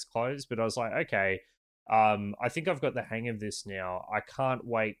eyes closed, but I was like, okay, I think I've got the hang of this now. I can't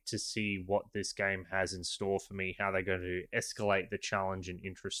wait to see what this game has in store for me, how they're going to escalate the challenge in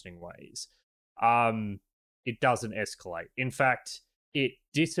interesting ways. Um, it doesn't escalate. In fact, it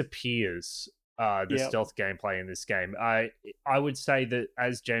disappears, the Yeah, stealth gameplay in this game. I would say that,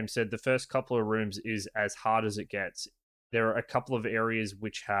 as James said, the first couple of rooms is as hard as it gets. There are a couple of areas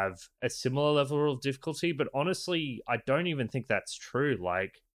which have a similar level of difficulty, but honestly, I don't even think that's true.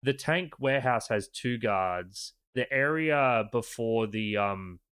 Like, the tank warehouse has 2 guards. The area before the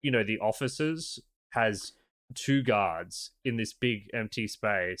offices has 2 guards in this big empty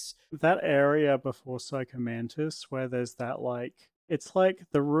space. that area before Psychomantis where there's that like it's like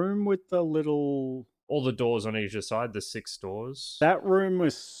the room with the little All the doors on either side, the 6 doors. that room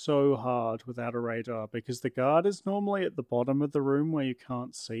was so hard without a radar, because the guard is normally at the bottom of the room where you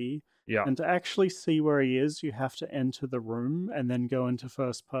can't see. Yeah. And to actually see where he is, you have to enter the room and then go into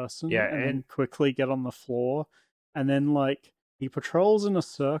first person, Yeah, and and then quickly get on the floor. And then like he patrols in a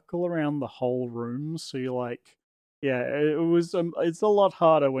circle around the whole room, so you're like, yeah, it's a lot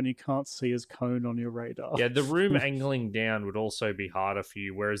harder when you can't see his cone on your radar. yeah, the room angling down would also be harder for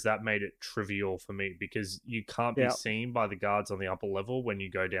you, whereas that made it trivial for me because you can't be Yeah. seen by the guards on the upper level when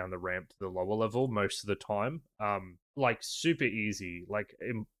you go down the ramp to the lower level most of the time. Like super easy. Like,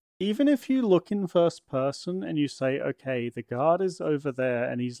 Even if you look in first person and you say, okay, the guard is over there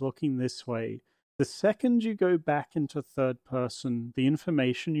and he's looking this way, the second you go back into third person, the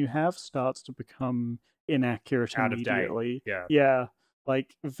information you have starts to become inaccurate out of date. immediately. Yeah. Yeah.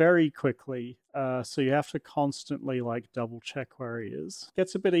 like very quickly. So you have to constantly like double check where he is.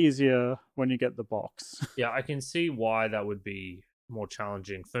 Gets a bit easier when you get the box. Yeah, I can see why that would be more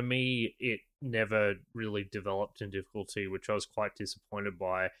challenging. For me, it never really developed in difficulty, which I was quite disappointed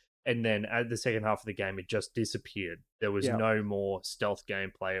by. And then at the second half of the game, it just disappeared. There was Yeah. no more stealth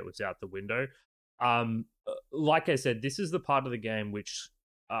gameplay. It was out the window. Like I said, this is the part of the game which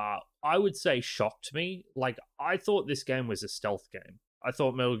I would say shocked me. Like, I thought this game was a stealth game. I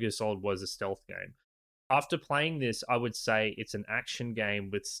thought Metal Gear Solid was a stealth game. After playing this, I would say it's an action game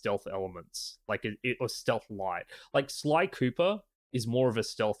with stealth elements, like it or stealth light. Like Sly Cooper is more of a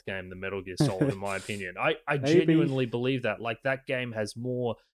stealth game than Metal Gear Solid, in my opinion. I Maybe. genuinely believe that. Like that game has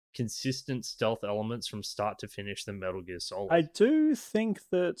more consistent stealth elements from start to finish than Metal Gear Solid. I do think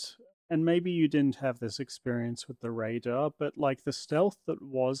that, and maybe you didn't have this experience with the radar, but like the stealth that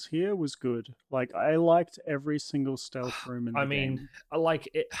was here was good. Like I liked every single stealth room in the I mean, game. like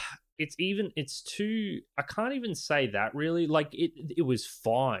it's too. I can't even say that really. Like it was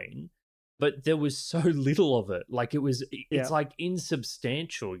fine, but there was so little of it. Like it's Yeah. like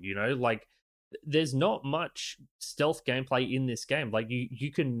insubstantial. Like there's not much stealth gameplay in this game. Like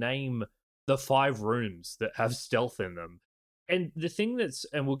you can name the 5 rooms that have stealth in them. And the thing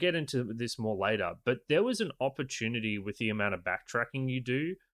and we'll get into this more later, but there was an opportunity with the amount of backtracking you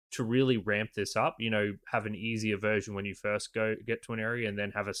do to really ramp this up. Have an easier version when you first get to an area, and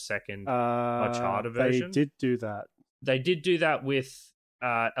then have a second, much harder version. They did do that. They did do that with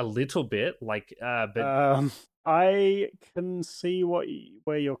a little bit, but I can see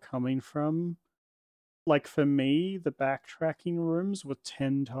where you're coming from. Like for me, the backtracking rooms were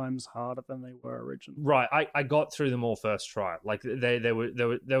 10 times harder than they were originally. Right, I got through them all first try. Like they were.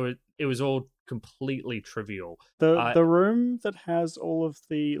 It was all completely trivial. The room that has all of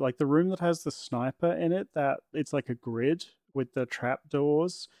the the room that has the sniper in it, that it's like a grid with the trap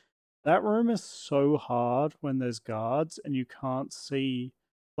doors. That room is so hard when there's guards and you can't see,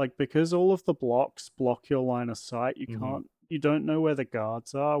 like, because all of the blocks block your line of sight. You don't know where the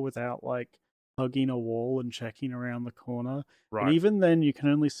guards are without like hugging a wall and checking around the corner. Right. And even then, you can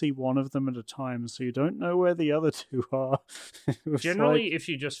only see one of them at a time, so you don't know where the other 2 are. Generally, if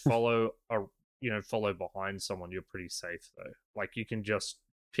you just follow behind someone, you're pretty safe though. Like you can just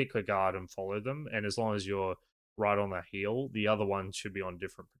pick a guard and follow them, and as long as you're right on the heel, the other ones should be on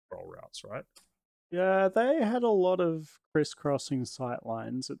different patrol routes, right? Yeah, they had a lot of crisscrossing sight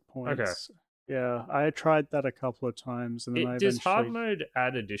lines at points. Okay. Yeah, I tried that a couple of times, and then Does hard mode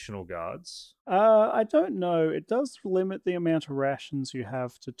add additional guards? I don't know. It does limit the amount of rations you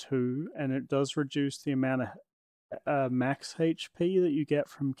have to 2, and it does reduce the amount of max HP that you get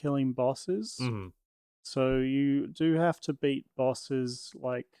from killing bosses. Mm-hmm. So you do have to beat bosses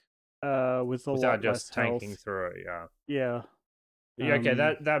like with a lot just less tanking health. through it. Yeah. Yeah. Yeah, okay,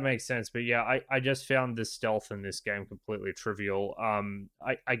 that makes sense. But yeah, I just found the stealth in this game completely trivial.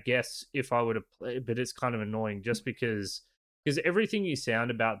 I guess if I were to play, but it's kind of annoying just because everything you sound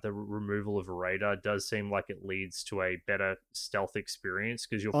about the removal of a radar does seem like it leads to a better stealth experience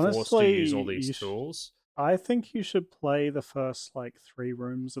because you're forced to use all these tools. I think you should play the first like 3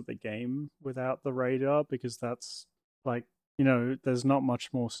 rooms of the game without the radar, because that's like, there's not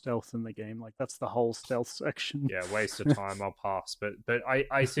much more stealth in the game. Like that's the whole stealth section. Yeah, waste of time. I'll pass. But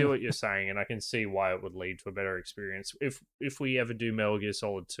I see what you're saying, and I can see why it would lead to a better experience. If we ever do Metal Gear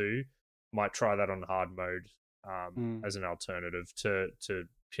Solid 2, might try that on hard mode as an alternative to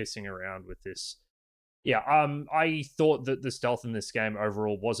pissing around with this. Yeah, I thought that the stealth in this game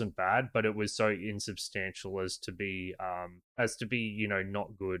overall wasn't bad, but it was so insubstantial as to be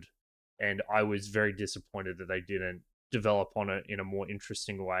not good, and I was very disappointed that they didn't develop on it in a more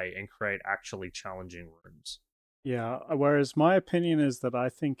interesting way and create actually challenging rooms. Yeah, whereas my opinion is that I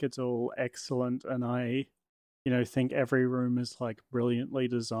think it's all excellent, and I think every room is like brilliantly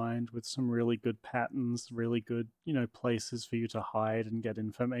designed with some really good patterns, really good, places for you to hide and get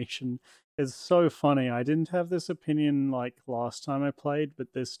information. It's so funny. I didn't have this opinion like last time I played,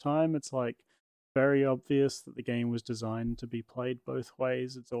 but this time it's like very obvious that the game was designed to be played both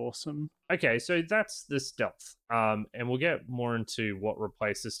ways. It's awesome. Okay, so that's the stealth. And we'll get more into what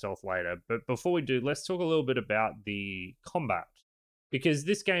replaces stealth later. But before we do, let's talk a little bit about the combat. Because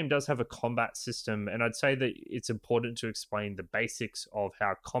this game does have a combat system, and I'd say that it's important to explain the basics of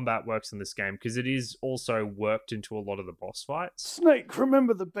how combat works in this game, because it is also worked into a lot of the boss fights. Snake,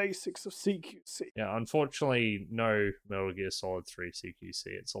 remember the basics of CQC. Yeah, unfortunately, no Metal Gear Solid 3 CQC.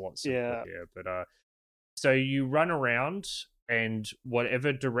 It's a lot simpler here. But so you run around, and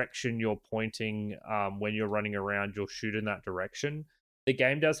whatever direction you're pointing when you're running around, you'll shoot in that direction. The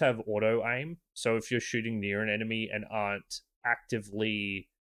game does have auto aim, so if you're shooting near an enemy and aren't actively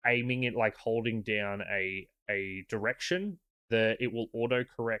aiming it, like holding down a direction, that it will auto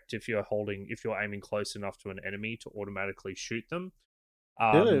correct if you're aiming close enough to an enemy to automatically shoot them.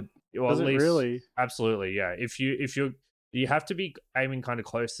 Did it? Or at Does it least, really? absolutely, yeah. You have to be aiming kind of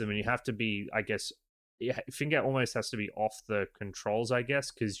close to them, and you have to be, I guess, your finger almost has to be off the controls, I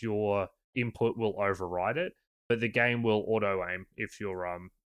guess, because your input will override it. But the game will auto aim if you're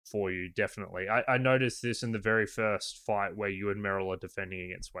for you, definitely. I noticed this in the very first fight where you and Meryl are defending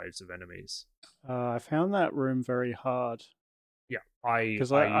against waves of enemies. I found that room very hard Yeah, I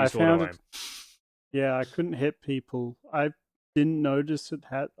because I I used found auto it. aim. Yeah, I couldn't hit people. I didn't notice it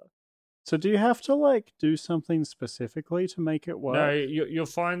had. So do you have to like do something specifically to make it No, work? you'll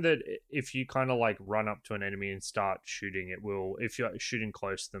find that if you kind of like run up to an enemy and start shooting, it will. If you're shooting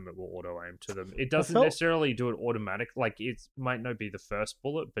close to them, it will auto aim to them. It I doesn't felt necessarily do it automatic. Like it might not be the first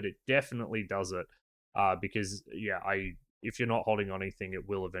bullet, but it definitely does it. Because yeah, I if you're not holding on anything, it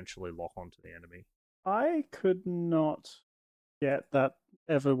will eventually lock onto the enemy. I could not get that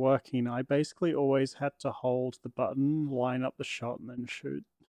ever working. I basically always had to hold the button, line up the shot, and then shoot.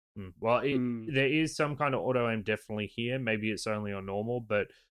 Well, Hmm. there is some kind of auto aim definitely here. Maybe it's only on normal, but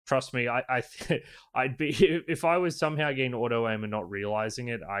trust me, I'd be if I was somehow getting auto aim and not realizing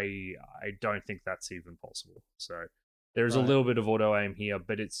it. I don't think that's even possible. So there's a Right. little bit of auto aim here,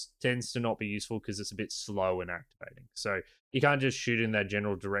 but it tends to not be useful because it's a bit slow in activating. So you can't just shoot in that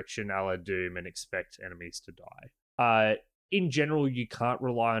general direction, a la Doom, and expect enemies to die. In general, you can't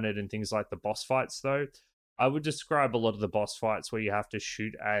rely on it in things like the boss fights, though. I would describe a lot of the boss fights where you have to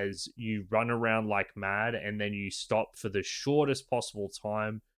shoot as you run around like mad and then you stop for the shortest possible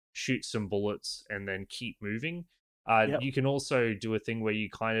time, shoot some bullets, and then keep moving. Yep. You can also do a thing where you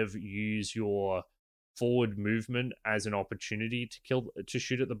kind of use your forward movement as an opportunity to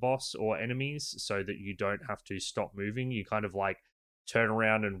shoot at the boss or enemies so that you don't have to stop moving. You kind of like turn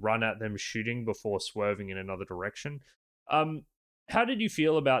around and run at them shooting before swerving in another direction. Um, how did you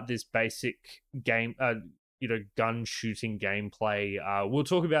feel about this basic game? Gun shooting gameplay. We'll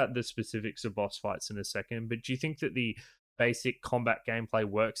talk about the specifics of boss fights in a second, but do you think that the basic combat gameplay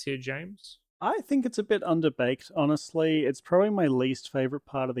works here, James? I think it's a bit underbaked, honestly. It's probably my least favorite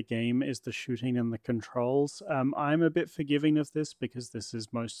part of the game is the shooting and the controls. I'm a bit forgiving of this because this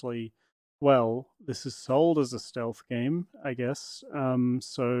is mostly, well, this is sold as a stealth game, I guess.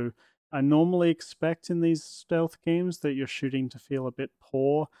 So I normally expect in these stealth games that you're shooting to feel a bit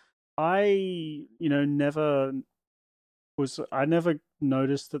poor. I never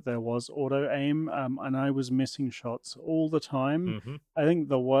noticed that there was auto aim, and I was missing shots all the time. Mm-hmm. I think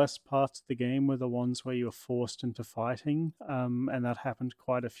the worst parts of the game were the ones where you were forced into fighting, and that happened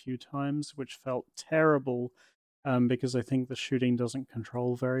quite a few times, which felt terrible, because I think the shooting doesn't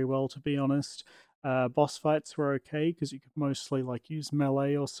control very well, to be honest. Boss fights were okay because you could mostly like use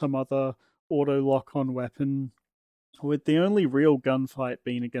melee or some other auto lock on weapon, with the only real gunfight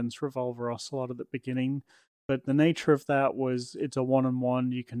being against Revolver Ocelot at the beginning. But the nature of that was it's a one on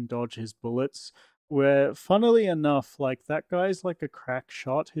one, you can dodge his bullets. Where, funnily enough, like that guy's like a crack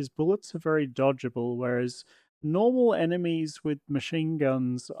shot. His bullets are very dodgeable, whereas normal enemies with machine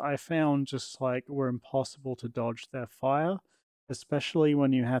guns, I found just like were impossible to dodge their fire, especially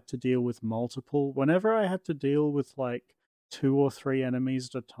when you had to deal with multiple. Whenever I had to deal with like two or three enemies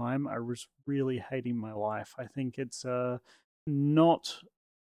at a time, I was really hating my life. I think it's not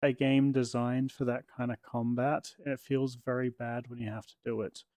a game designed for that kind of combat. It feels very bad when you have to do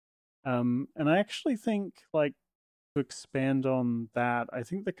it. And I actually think, like, to expand on that, I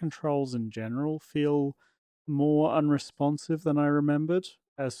think the controls in general feel more unresponsive than I remembered,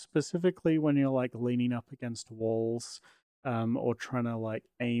 specifically when you're like leaning up against walls, or trying to like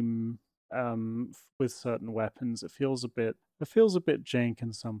aim, with certain weapons. It feels a bit jank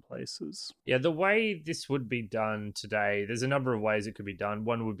in some places. Yeah, the way this would be done today, there's a number of ways it could be done.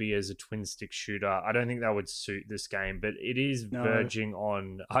 One would be as a twin stick shooter. I don't think that would suit this game, but it is No. verging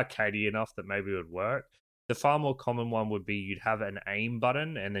on arcadey enough that maybe it would work. The far more common one would be you'd have an aim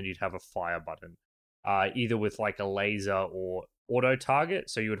button and then you'd have a fire button, either with like a laser or auto target.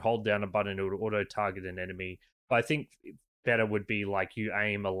 So you would hold down a button, it would auto target an enemy. But I think better would be like you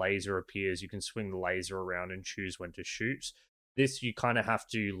aim, a laser appears, you can swing the laser around and choose when to shoot. This, you kind of have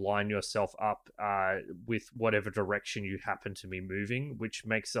to line yourself up with whatever direction you happen to be moving, which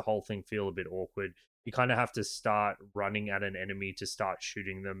makes the whole thing feel a bit awkward. You kind of have to start running at an enemy to start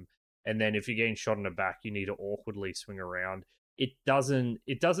shooting them, and then if you're getting shot in the back, you need to awkwardly swing around. It doesn't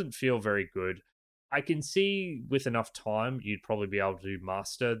feel very good. I can see with enough time you'd probably be able to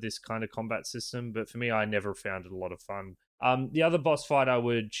master this kind of combat system, but for me, I never found it a lot of fun. The other boss fight I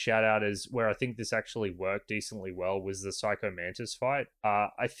would shout out is where I think this actually worked decently well was the Psycho Mantis fight.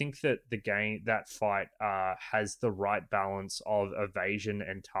 I think that that fight has the right balance of evasion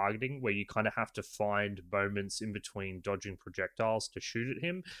and targeting, where you kind of have to find moments in between dodging projectiles to shoot at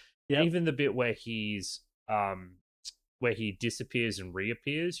him. Yep. Even the bit where he disappears and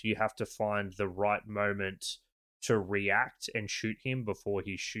reappears, you have to find the right moment to react and shoot him before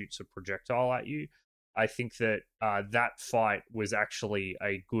he shoots a projectile at you. I think that that fight was actually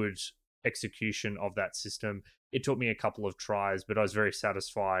a good execution of that system. It took me a couple of tries, but I was very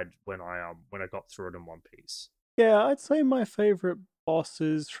satisfied when I got through it in one piece. Yeah, I'd say my favorite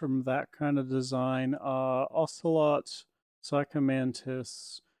bosses from that kind of design are Ocelot,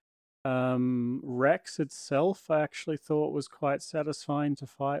 Psychomantis, Rex itself. I actually thought was quite satisfying to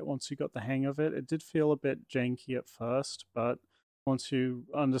fight once you got the hang of it. It did feel a bit janky at first, but once you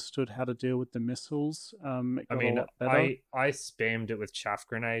understood how to deal with the missiles, it got a lot better. I spammed it with chaff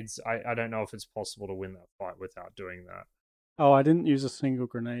grenades. I don't know if it's possible to win that fight without doing that. Oh, I didn't use a single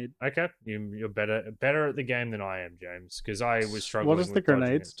grenade. Okay, you're better at the game than I am, James, because I was struggling. What does the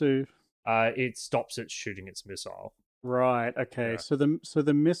grenades do? It stops it shooting its missile. Right. Okay. Yeah. So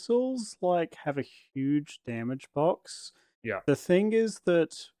the missiles like have a huge damage box. Yeah. The thing is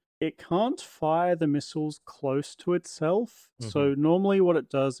that it can't fire the missiles close to itself. So normally what it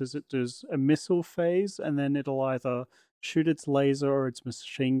does is it does a missile phase and then it'll either shoot its laser or its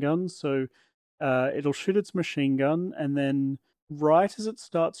machine gun. So it'll shoot its machine gun and then right as it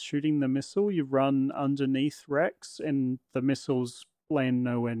starts shooting the missile, you run underneath Rex and the missiles land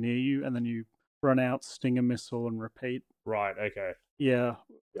nowhere near you and then you run out, sting a missile and repeat. Right, okay. Yeah.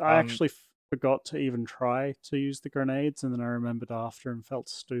 I actually forgot to even try to use the grenades, and then I remembered after and felt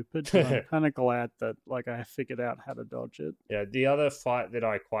stupid. But I'm kind of glad that I figured out how to dodge it. Yeah, the other fight that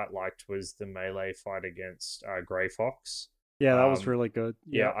I quite liked was the melee fight against Grey Fox. Yeah, that was really good.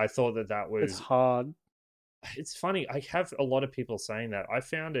 Yeah, I thought that was... It's hard. It's funny. I have a lot of people saying that. I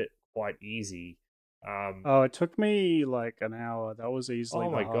found it quite easy. It took me like an hour. That was easily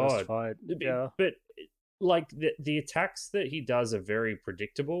the hardest fight. Yeah, but like the attacks that he does are very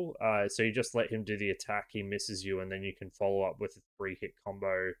predictable. So you just let him do the attack, he misses you, and then you can follow up with a 3-hit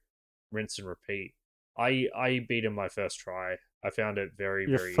combo, rinse and repeat. I beat him my first try. I found it very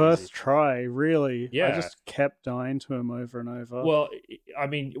Your first try, really? Yeah. I just kept dying to him over and over. Well, I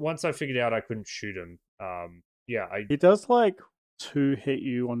mean, once I figured out I couldn't shoot him, he does like 2 hit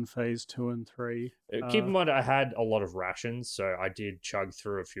you on phase 2 and 3. Keep in mind, I had a lot of rations, so I did chug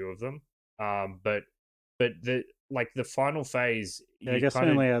through a few of them. But the final phase, I guess I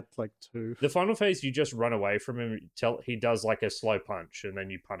only had like 2. The final phase, you just run away from him. He does like a slow punch, and then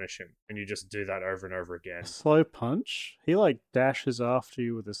you punish him, and you just do that over and over again. A slow punch? He like dashes after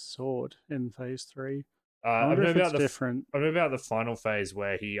you with his sword in phase 3. I wonder if it's different. I remember about the final phase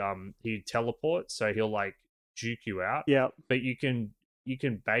where he teleports, so he'll like juke you out. Yeah, but you can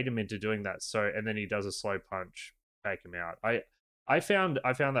bait him into doing that. So and then he does a slow punch, take him out. I found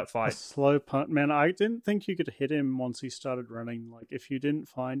that fight a slow punch. Man, I didn't think you could hit him once he started running. Like if you didn't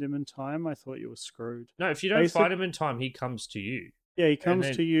find him in time, I thought you were screwed. No, if you don't find him in time, he comes to you. Yeah, he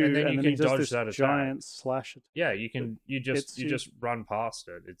comes to you, and then you can dodge that attack. Giant slash attack. Yeah, you can. You just run past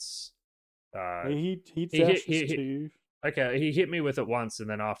it. It's. He dashes to you. Okay, he hit me with it once, and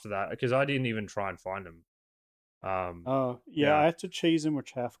then after that, because I didn't even try and find him. I had to cheese him with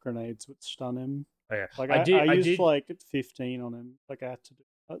chaff grenades, which stun him. Oh, yeah. Like I used like 15 on him. Like I had to do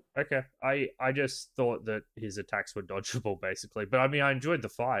that. Okay, I just thought that his attacks were dodgeable, basically. But I mean, I enjoyed the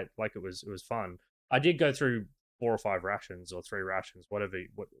fight. Like it was fun. I did go through 4 or 5 rations or 3 rations,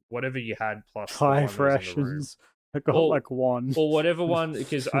 whatever you had plus 5 rations. I got like 1 or whatever one,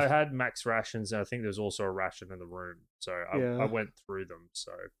 because I had max rations, and I think there's also a ration in the room, so I went through them.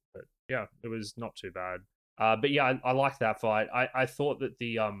 So, but yeah, it was not too bad. But yeah, I liked that fight. I thought that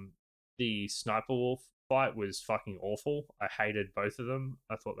the Sniper Wolf fight was fucking awful. I hated both of them.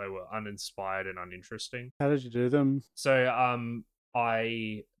 I thought they were uninspired and uninteresting. How did you do them? So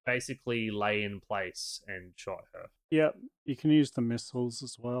I basically lay in place and shot her. Yep, you can use the missiles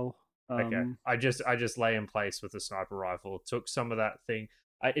as well. Okay, I just lay in place with the sniper rifle. Took some of that thing.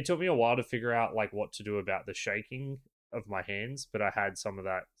 It took me a while to figure out like what to do about the shaking of my hands, but I had some of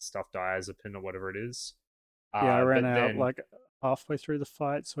that stuffed diazepam or whatever it is. Yeah, I ran out like halfway through the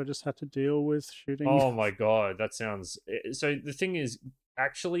fight, so I just had to deal with shooting. Oh my god, that sounds... So the thing is,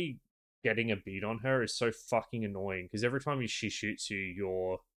 actually getting a beat on her is so fucking annoying, because every time she shoots you,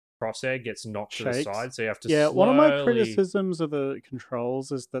 your crosshair gets knocked to the side, so you have to slowly... one of my criticisms of the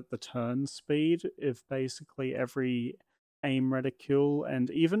controls is that the turn speed, if basically every aim reticule, and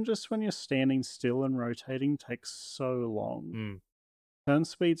even just when you're standing still and rotating takes so long. Mm. Turn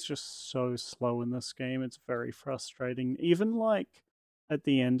speed's just so slow in this game. It's very frustrating. Even like at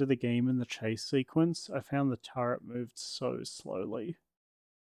the end of the game in the chase sequence, I found the turret moved so slowly.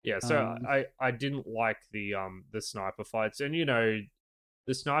 Yeah, so Um, I didn't like the sniper fights, and you know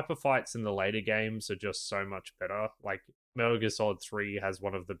the sniper fights in the later games are just so much better. Like Metal Gear Solid 3 has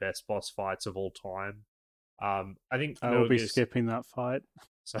one of the best boss fights of all time. I think I will Metal be Gear. skipping that fight.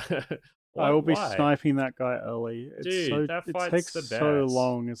 So I will be why, sniping that guy early. dude? That It fight's takes the so best,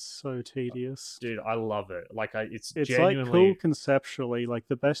 long. It's so tedious. dude. I love it. Like it's It's like cool genuinely, conceptually. Like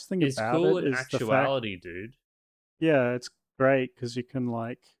the best thing it's about cool it in is the fact, actuality, dude. yeah, it's great because you can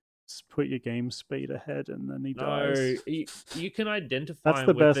like put your game speed ahead and then he No, dies. you can identify That's him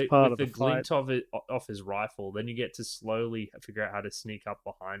the best part with of the the fight. glint of it off his rifle. Then you get to slowly figure out how to sneak up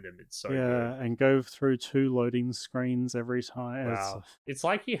behind him. It's so good. Yeah, and go through 2 loading screens every time. Wow, it's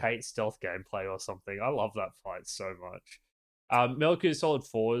like you hate stealth gameplay or something. I love that fight so much. Metal Gear Solid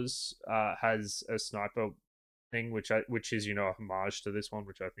 4's has a sniper thing, which is a homage to this one,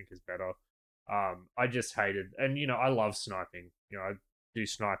 which I think is better. I just hated, and I love sniping. I do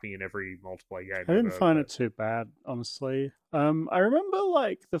sniping in every multiplayer game I didn't ever, find but it too bad, honestly. I remember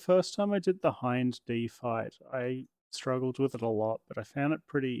like the first time I did the Hind D fight, I struggled with it a lot, but I found it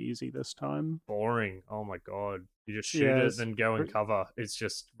pretty easy this time. boring. Oh my god, you just shoot Yeah, it, then go and cover. It's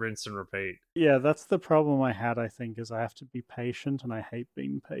just rinse and repeat. yeah, that's the problem I had, I think, is I have to be patient and I hate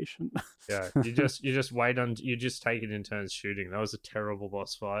being patient. Yeah, you just wait on you just take it in turns shooting. That was a terrible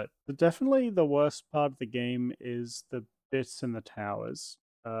boss fight. But definitely the worst part of the game is the bits in the towers.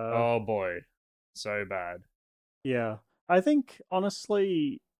 Oh boy, so bad. Yeah. I think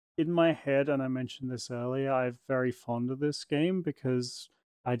honestly, in my head, and I mentioned this earlier, I'm very fond of this game because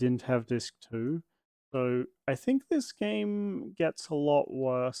I didn't have disc 2. So I think this game gets a lot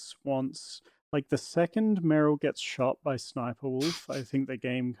worse once, like the second Meryl gets shot by Sniper Wolf. I think the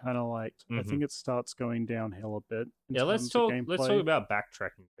game kind of like, I Hmm. think it starts going downhill a bit in Yeah, terms of let's talk gameplay. about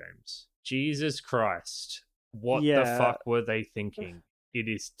backtracking games. Jesus Christ. What the Yeah. fuck were they thinking? It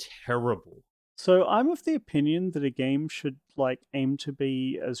is terrible. So I'm of the opinion that a game should like aim to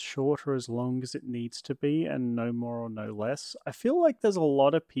be as short or as long as it needs to be and no more or no less. I feel like there's a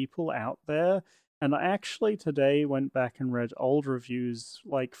lot of people out there, and I actually today went back and read old reviews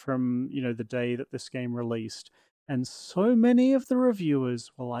like from, the day that this game released, and so many of the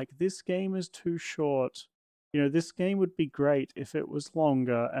reviewers were like, this game is too short. This game would be great if it was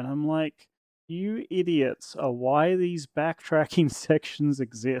longer. And I'm like, you idiots are why these backtracking sections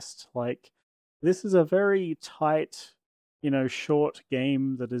exist. Like, this is a very tight, short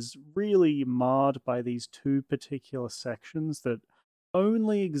game that is really marred by these 2 particular sections that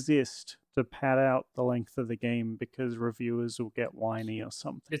only exist to pad out the length of the game because reviewers will get whiny or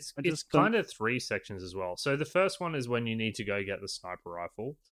something. I It's just don't. kind of 3 sections as well. So the first one is when you need to go get the sniper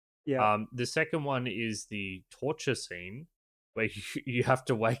rifle. Yeah. The second one is the torture scene where you have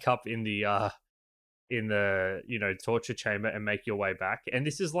to wake up in the torture chamber and make your way back, and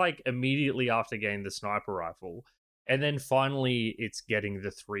this is like immediately after getting the sniper rifle, and then finally it's getting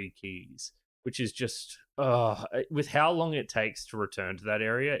the 3 keys, which is just with how long it takes to return to that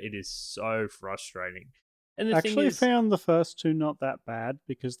area, it is so frustrating. And the thing Actually is, found the first 2 not that bad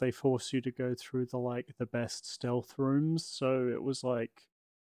because they force you to go through the best stealth rooms, so it was like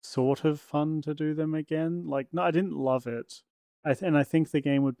sort of fun to do them again. Like, no, I didn't love it. And I think the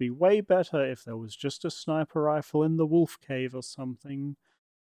game would be way better if there was just a sniper rifle in the wolf cave or something.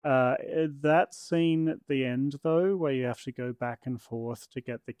 That scene at the end, though, where you have to go back and forth to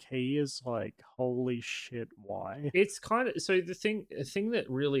get the key, is like, holy shit, why? it's kind of so the thing that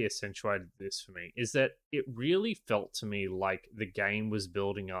really accentuated this for me is that it really felt to me like the game was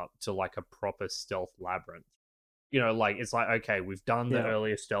building up to like a proper stealth labyrinth. Like it's like, okay, we've done the Yeah.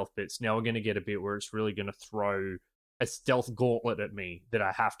 earlier stealth bits. Now we're going to get a bit where it's really going to throw a stealth gauntlet at me that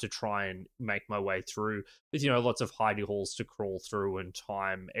I have to try and make my way through with, lots of hidey holes to crawl through and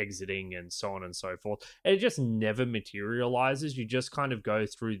time exiting and so on and so forth. And it just never materializes. You just kind of go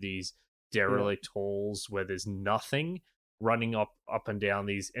through these Yeah. derelict halls where there's nothing running up and down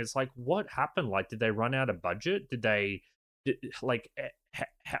these. It's like, what happened? Like, did they run out of budget? Like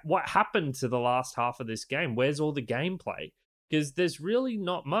what happened to the last half of this game? Where's all the gameplay? Because there's really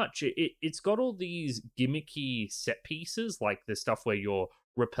not much. It's got all these gimmicky set pieces, like the stuff where you're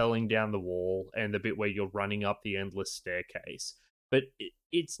rappelling down the wall and the bit where you're running up the endless staircase. But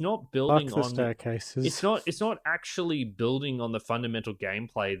it's not building Fuck the on. staircases. It's not actually building on the fundamental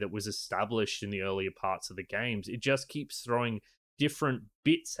gameplay that was established in the earlier parts of the games. It just keeps throwing different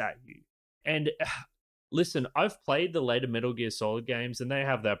bits at you, and Listen, I've played the later Metal Gear Solid games, and they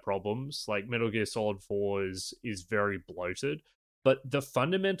have their problems. Like Metal Gear Solid 4 is very bloated, but the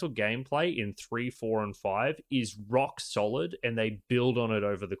fundamental gameplay in 3, 4, and 5 is rock solid, and they build on it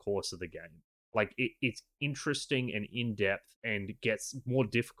over the course of the game. Like it's interesting and in depth, and gets more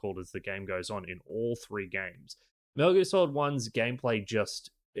difficult as the game goes on in all three games. Metal Gear Solid 1's gameplay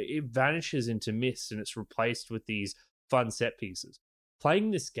just it vanishes into mist, and it's replaced with these fun set pieces.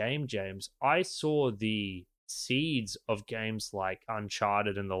 Playing this game, James, I saw the seeds of games like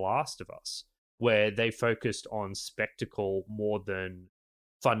Uncharted and The Last of Us, where they focused on spectacle more than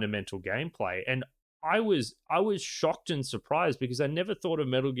fundamental gameplay. And I was shocked and surprised because I never thought of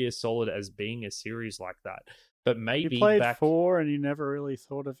Metal Gear Solid as being a series like that. But You maybe played back 4 and you never really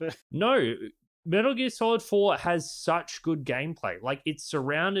thought of it. no, Metal Gear Solid 4 has such good gameplay. Like it's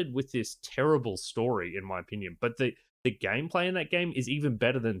surrounded with this terrible story, in my opinion. But the gameplay in that game is even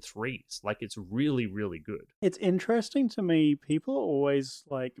better than 3's. Like it's really, really good. It's interesting to me. People always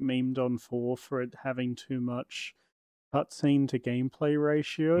like memed on 4 for it having too much cutscene to gameplay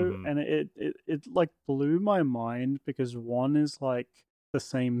ratio, Mhm. and it like blew my mind because 1 is like the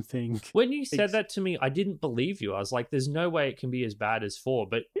same thing. When you said Ex- that to me, I didn't believe you. I was like, "There's no way it can be as bad as 4."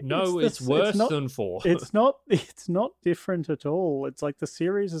 But no, the it's s- worse not than 4. it's not different at all. It's like the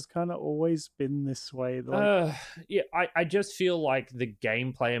series has kind of always been this way. Like Yeah, I just feel like the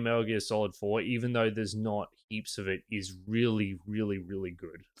gameplay in Metal Gear Solid 4, even though there's not heaps of it, is really, really, really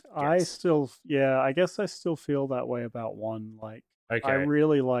good. Yes. I guess I still feel that way about 1. Like I Okay.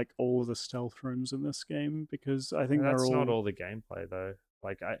 really like all of the stealth rooms in this game because I think they're That's not all all the gameplay though.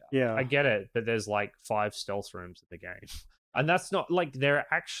 Like I yeah. get it, but there's like 5 stealth rooms in the game. And that's not like there are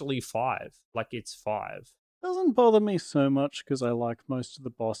actually 5. Like it's 5. Doesn't bother me so much because I like most of the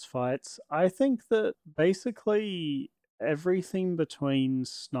boss fights. I think that basically everything between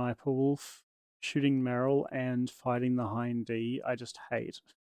Sniper Wolf, shooting Meryl, and fighting the Hind D, I just hate.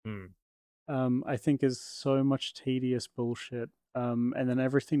 Hmm. I think is so much tedious bullshit. And then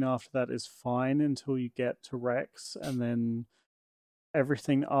everything after that is fine until you get to Rex, and then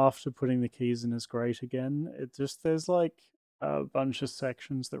everything after putting the keys in is great again. It just there's like a bunch of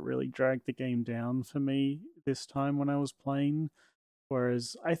sections that really drag the game down for me this time when I was playing.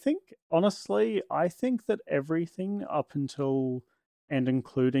 Whereas I think honestly, I think that everything up until and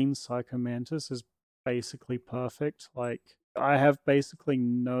including Psycho Mantis is basically perfect. Like I have basically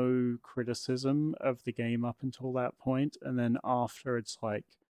no criticism of the game up until that point, and then after it's like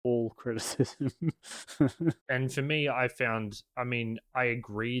all criticism. And for me, I mean, I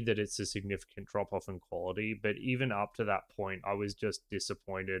agree that it's a significant drop off in quality, but even up to that point, I was just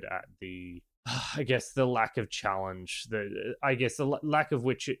disappointed at I guess, the lack of challenge. I guess the lack of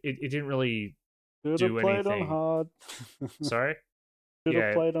which it didn't really Should have do played on anything. hard. Sorry? Should have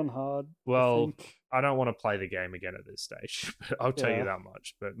Yeah. played on hard. I Well, think. I don't want to play the game again at this stage. But I'll tell you Yeah. that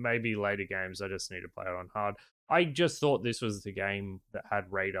much. But maybe later games, I just need to play it on hard. I just thought this was the game that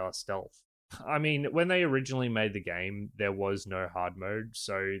had radar stealth. I mean, when they originally made the game, there was no hard mode,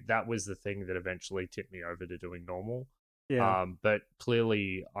 so that was the thing that eventually tipped me over to doing normal. Yeah. But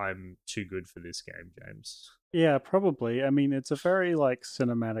clearly, I'm too good for this game, James. Yeah, probably. I mean, it's a very like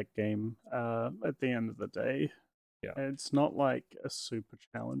cinematic game at the end of the day. Yeah. It's not like a super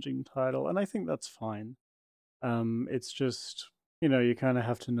challenging title, and I think that's fine. It's just, you kind of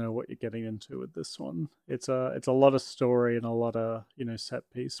have to know what you're getting into with this one. It's a lot of story and a lot of, set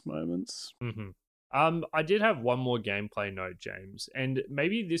piece moments. hmm I did have one more gameplay note, James, and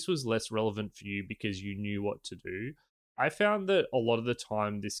maybe this was less relevant for you because you knew what to do. I found that a lot of the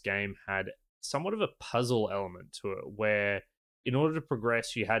time this game had somewhat of a puzzle element to it where in order to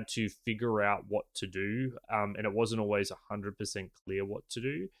progress you had to figure out what to do, and it wasn't always 100% clear what to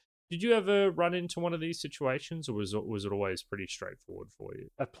do. Did you ever run into one of these situations, or was it always pretty straightforward for you?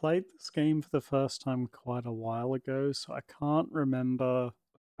 I played this game for the first time quite a while ago, so I can't remember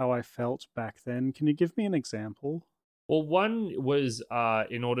how I felt back then. Can you give me an example? Well, one was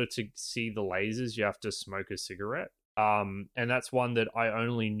in order to see the lasers, you have to smoke a cigarette. And that's one that I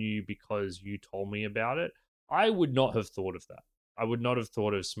only knew because you told me about it. I would not have thought of that. I would not have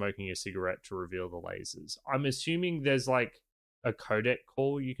thought of smoking a cigarette to reveal the lasers. I'm assuming there's like a codec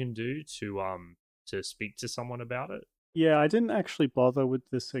call you can do to speak to someone about it. Yeah, I didn't actually bother with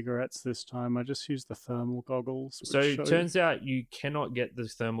the cigarettes this time. I just used the thermal goggles, So which it show. turns out you cannot get the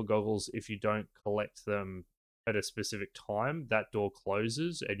thermal goggles if you don't collect them at a specific time. That door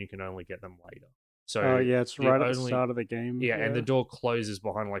closes and you can only get them later. Oh, So yeah, it's the right at the only start of the game. yeah, and the Yeah. door closes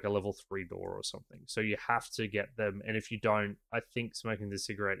behind like a level 3 door or something. So you have to get them, and if you don't, I think smoking the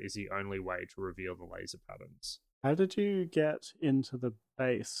cigarette is the only way to reveal the laser patterns. How did you get into the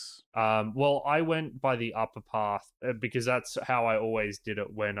base? Well, I went by the upper path because that's how I always did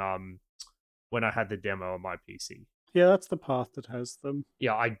it when I had the demo on my PC. Yeah, that's the path that has them.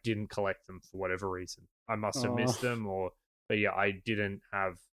 Yeah, I didn't collect them for whatever reason. I must have Oh, missed them, but yeah, I didn't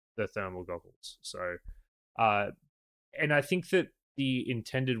have the thermal goggles. So, uh, and I think that the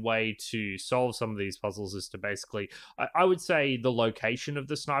intended way to solve some of these puzzles is to basically, I would say, the location of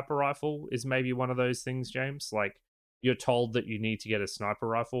the sniper rifle is maybe one of those things, James. Like, you're told that you need to get a sniper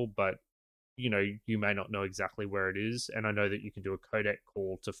rifle, but you may not know exactly where it is. And I know that you can do a codec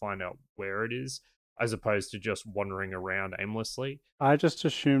call to find out where it is, as opposed to just wandering around aimlessly. I just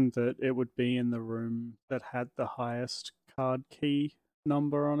assumed that it would be in the room that had the highest card key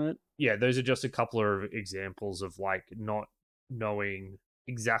number on it. Yeah, those are just a couple of examples of like not knowing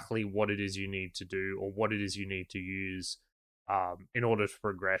exactly what it is you need to do or what it is you need to use in order to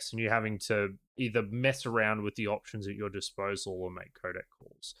progress, and you're having to either mess around with the options at your disposal or make codec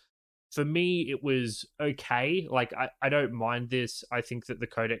calls. For me, it was okay. Like, I don't mind this. I think that the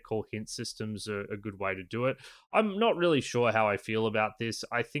codec call hint system's a good way to do it. I'm not really sure how I feel about this.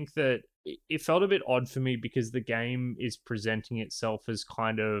 I think that it felt a bit odd for me because the game is presenting itself as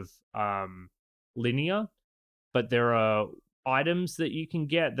kind of linear, but there are items that you can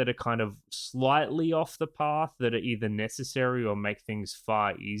get that are kind of slightly off the path that are either necessary or make things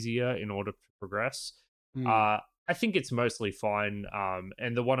far easier in order to progress. Hmm. I think it's mostly fine.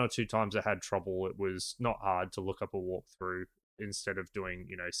 And the one or two times I had trouble, it was not hard to look up a walkthrough instead of doing,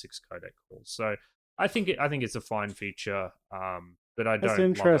 6 codec calls. So I think it's a fine feature, but I That's don't love it.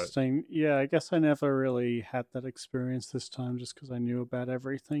 interesting. Yeah, I guess I never really had that experience this time just because I knew about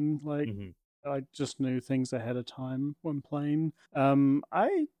everything. Like, Hmm. I just knew things ahead of time when playing.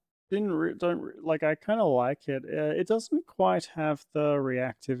 I didn't don't like. I kind of like it. It doesn't quite have the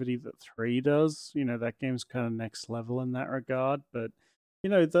reactivity that 3 does. That game's kind of next level in that regard. But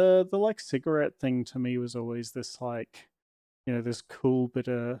the like cigarette thing to me was always this like this cool bit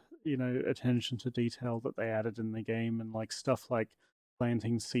of attention to detail that they added in the game, and like stuff like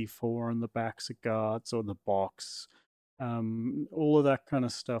planting C4 on the backs of guards or the box. All of that kind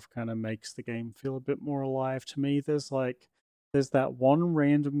of stuff kind of makes the game feel a bit more alive to me. There's that one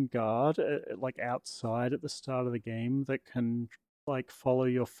random guard like outside at the start of the game that can like follow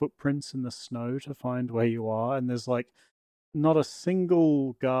your footprints in the snow to find where you are, and there's like not a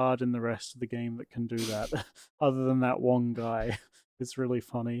single guard in the rest of the game that can do that other than that one guy. It's really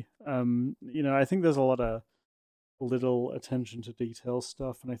funny. I think there's a lot of little attention to detail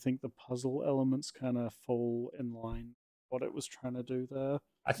stuff, and I think the puzzle elements kind of fall in line with what it was trying to do there.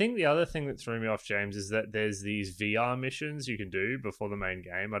 I think the other thing that threw me off, James, is that there's these VR missions you can do before the main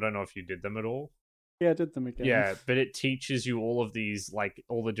game. I don't know if you did them at all. Yeah, I did them again. Yeah, but it teaches you all of these, like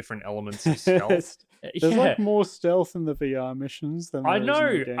all the different elements of stealth. There's Yeah, like more stealth in the VR missions than I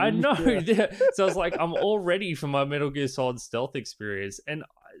there is in the know, I game. know. Yeah. So I was like, I'm all ready for my Metal Gear Solid stealth experience, and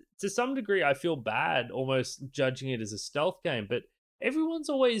to some degree, I feel bad almost judging it as a stealth game, but everyone's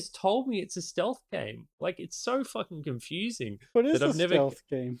always told me it's a stealth game. Like, it's so fucking confusing What that is a I've never. stealth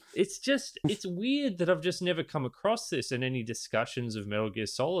game? It's weird that I've just never come across this in any discussions of Metal Gear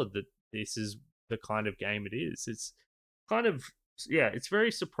Solid, that this is the kind of game it is. It's kind of, yeah, it's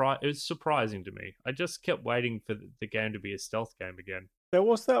it's surprising to me. I just kept waiting for the game to be a stealth game again. There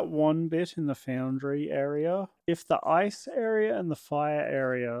was that one bit in the foundry area. If the ice area and the fire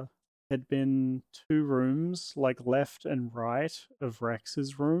area had been 2 rooms, like left and right of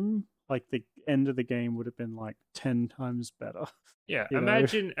Rex's room, like the end of the game would have been like 10 times better. Yeah, you know?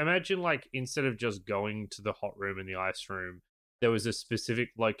 imagine like instead of just going to the hot room and the ice room, there was a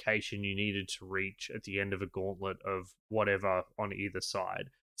specific location you needed to reach at the end of a gauntlet of whatever on either side.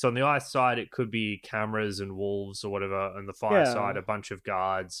 So on the ice side, it could be cameras and wolves or whatever. On the fire side, Yeah. a bunch of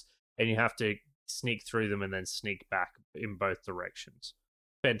guards, and you have to sneak through them and then sneak back in both directions.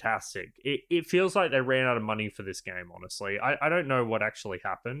 Fantastic. It feels like they ran out of money for this game, honestly. I don't know what actually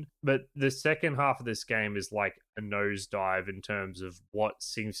happened, but the second half of this game is like a nosedive in terms of what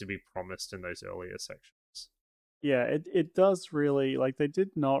seems to be promised in those earlier sections. Yeah, it does really like they did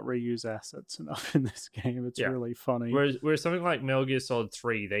not reuse assets enough in this game. It's Yeah. really funny. Whereas something like Metal Gear Solid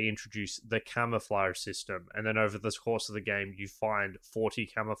 3, they introduce the camouflage system, and then over the course of the game, you find 40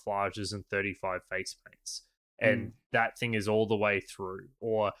 camouflages and 35 face paints. Mm. And that thing is all the way through.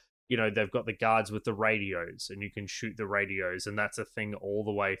 Or, they've got the guards with the radios, and you can shoot the radios, and that's a thing all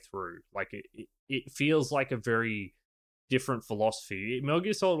the way through. Like, it feels like a very different philosophy. Metal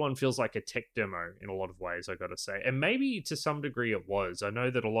Gear Solid 1 feels like a tech demo in a lot of ways, I gotta say. And maybe to some degree it was. I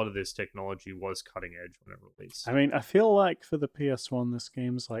know that a lot of this technology was cutting edge when it released. I mean, I feel like for the PS1, this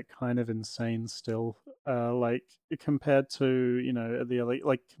game's like kind of insane still. Like compared to, you know, the other,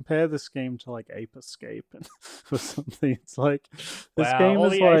 like compare this game to like Ape Escape and or something. It's like this wow, game all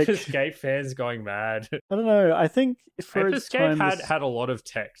is the like Ape Escape fans going mad. I don't know. I think for Ape its Escape time, had a lot of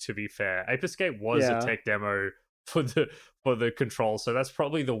tech, to be fair. Ape Escape was a tech demo for the control, so that's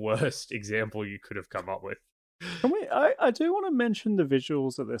probably the worst example you could have come up with. Can we? I do want to mention the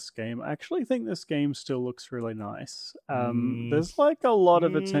visuals of this game. I actually think this game still looks really nice. There's like a lot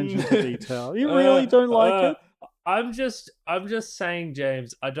of attention to detail. You really don't like it? I'm just saying,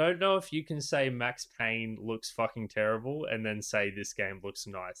 James, I don't know if you can say Max Payne looks fucking terrible and then say this game looks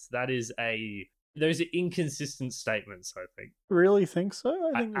nice. Those are inconsistent statements, I think. Really think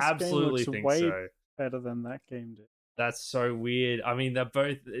so? I think this absolutely game looks way better than that game did. That's so weird. I mean,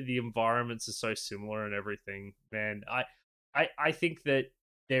 the environments are so similar and everything, man. I think that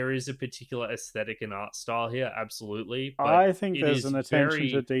there is a particular aesthetic and art style here, absolutely. But I think there's an attention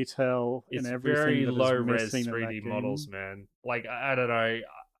to detail in everything. It's very low res 3D models, man. Like I don't know.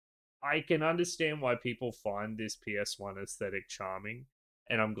 I can understand why people find this PS1 aesthetic charming,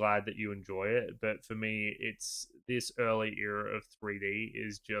 and I'm glad that you enjoy it. But for me, it's this early era of 3D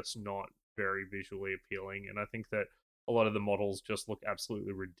is just not very visually appealing, and I think that a lot of the models just look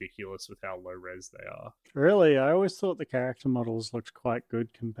absolutely ridiculous with how low res they are. Really? I always thought the character models looked quite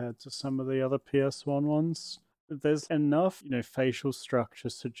good compared to some of the other PS1 ones. There's enough, you know, facial structure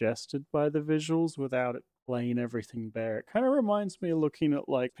suggested by the visuals without it laying everything bare. It kind of reminds me of looking at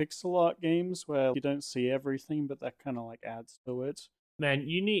like pixel art games where you don't see everything, but that kind of like adds to it. Man,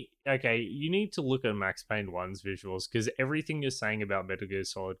 you need to look at Max Payne 1's visuals, because everything you're saying about Metal Gear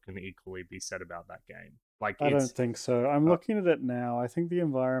Solid can equally be said about that game. Like, I don't think so. I'm looking at it now. I think the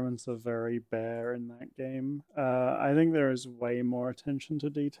environments are very bare in that game. I think there is way more attention to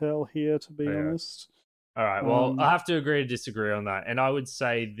detail here, to be honest. All right, well, I have to agree to disagree on that. And I would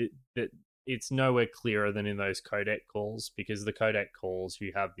say that it's nowhere clearer than in those codec calls, because the codec calls,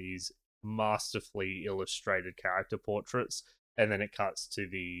 you have these masterfully illustrated character portraits, and then it cuts to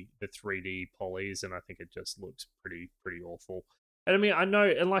the 3D polys, and I think it just looks pretty awful. And I mean, I know,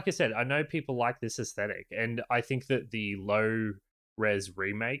 and like I said, I know people like this aesthetic, and I think that the low-res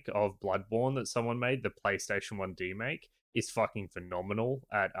remake of Bloodborne that someone made, the PlayStation 1 remake, is fucking phenomenal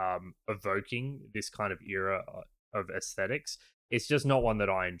at evoking this kind of era of aesthetics. It's just not one that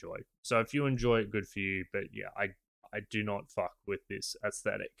I enjoy. So if you enjoy it, good for you, but yeah, I do not fuck with this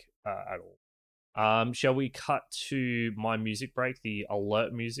aesthetic at all. Shall we cut to my music break, the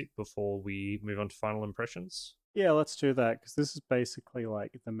alert music, before we move on to final impressions? Yeah, let's do that, because this is basically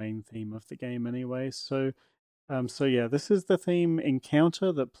like the main theme of the game anyway. So yeah, this is the theme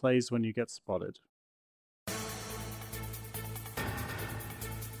Encounter that plays when you get spotted.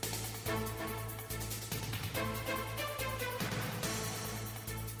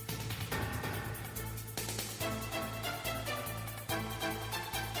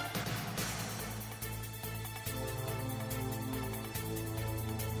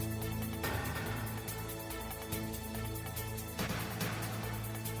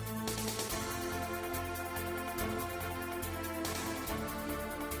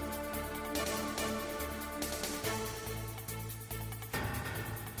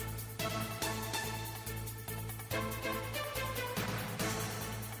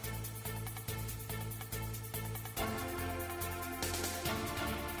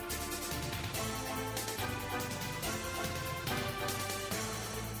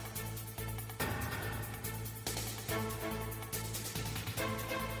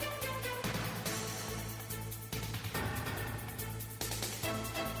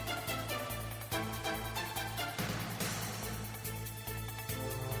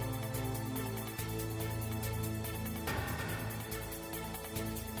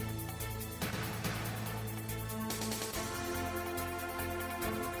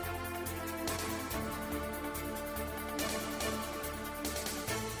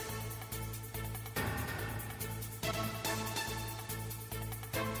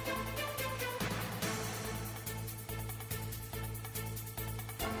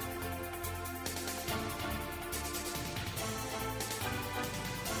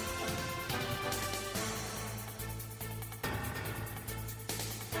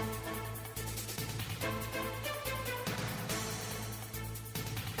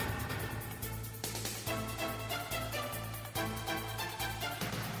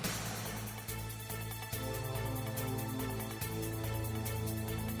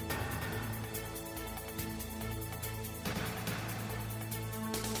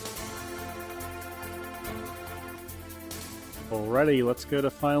 Alrighty, let's go to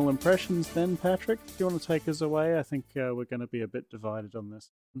final impressions then, Patrick. Do you want to take us away? I think we're going to be a bit divided on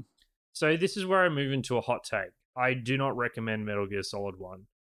this. So this is where I move into a hot take. I do not recommend Metal Gear Solid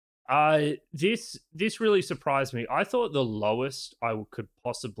 1. This really surprised me. I thought the lowest I could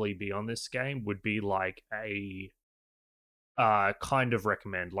possibly be on this game would be like a kind of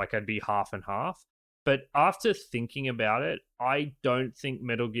recommend, like I'd be half and half. But after thinking about it, I don't think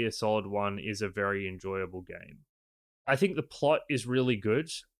Metal Gear Solid 1 is a very enjoyable game. I think the plot is really good.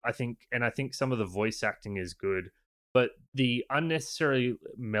 I think some of the voice acting is good, but the unnecessary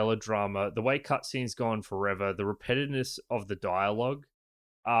melodrama, the way cutscenes go on forever, the repetitiveness of the dialogue,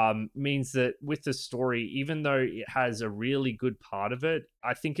 means that with the story, even though it has a really good part of it,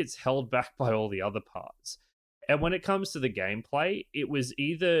 I think it's held back by all the other parts. And when it comes to the gameplay, it was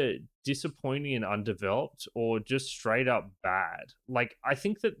either disappointing and undeveloped or just straight up bad. Like, I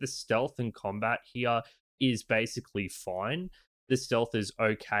think that the stealth and combat here is basically fine. The stealth is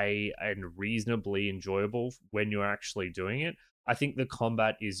okay and reasonably enjoyable when you're actually doing it. I think the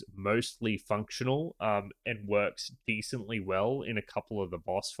combat is mostly functional and works decently well in a couple of the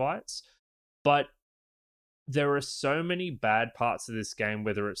boss fights. But there are so many bad parts of this game,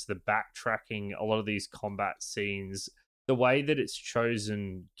 whether it's the backtracking, a lot of these combat scenes, the way that it's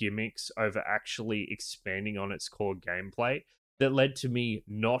chosen gimmicks over actually expanding on its core gameplay, that led to me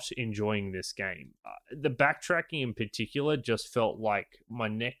not enjoying this game. The backtracking in particular just felt like my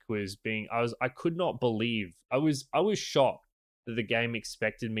neck was being... I could not believe... I was shocked that the game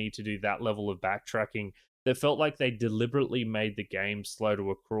expected me to do that level of backtracking. That felt like they deliberately made the game slow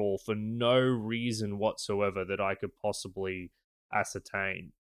to a crawl for no reason whatsoever that I could possibly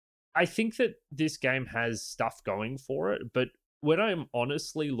ascertain. I think that this game has stuff going for it, but when I'm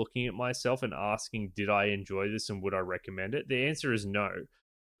honestly looking at myself and asking, did I enjoy this and would I recommend it? The answer is no.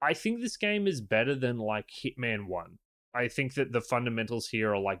 I think this game is better than like Hitman 1. I think that the fundamentals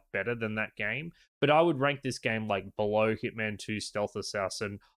here are like better than that game, but I would rank this game like below Hitman 2 Stealth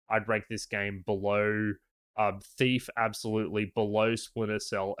Assassin. I'd rank this game below Thief, absolutely, below Splinter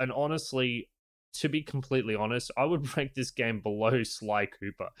Cell. And honestly, to be completely honest, I would rank this game below Sly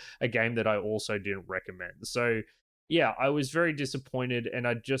Cooper, a game that I also didn't recommend. So yeah, I was very disappointed, and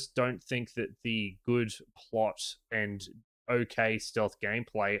I just don't think that the good plot and okay stealth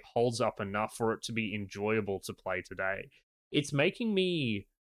gameplay holds up enough for it to be enjoyable to play today. It's making me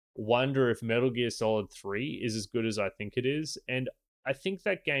wonder if Metal Gear Solid 3 is as good as I think it is, and I think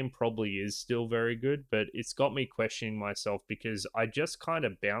that game probably is still very good, but it's got me questioning myself because I just kind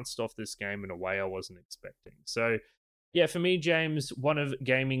of bounced off this game in a way I wasn't expecting. So yeah, for me, James, one of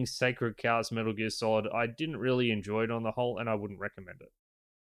gaming's sacred cows, Metal Gear Solid, I didn't really enjoy it on the whole, and I wouldn't recommend it.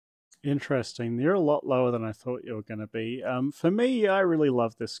 Interesting. You're a lot lower than I thought you were going to be. For me, I really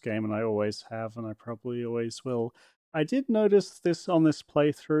love this game, and I always have, and I probably always will. I did notice this on this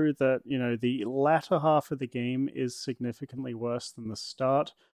playthrough that, the latter half of the game is significantly worse than the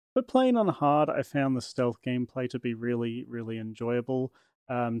start. But playing on hard, I found the stealth gameplay to be really, really enjoyable.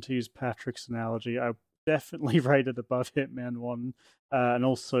 To use Patrick's analogy, I definitely rated above Hitman 1, and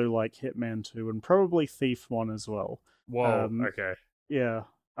also like Hitman 2, and probably Thief 1 as well. Whoa, okay. Yeah,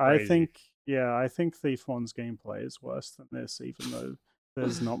 Crazy. I think Thief 1's gameplay is worse than this, even though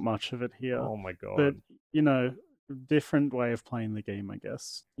there's not much of it here. Oh my But, god. different way of playing the game, I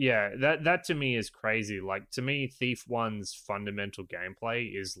guess. Yeah, that to me is crazy. Like, to me, Thief 1's fundamental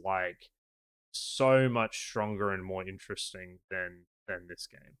gameplay is like so much stronger and more interesting than this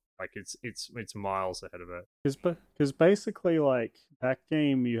game. Like, it's miles ahead of it. Because basically, like, that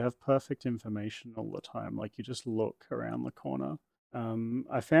game, you have perfect information all the time. Like, you just look around the corner.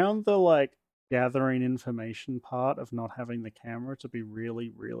 I found the, like, gathering information part of not having the camera to be really,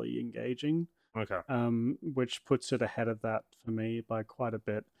 really engaging. Okay. Which puts it ahead of that for me by quite a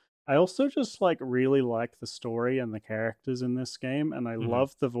bit. I also just like really like the story and the characters in this game, and I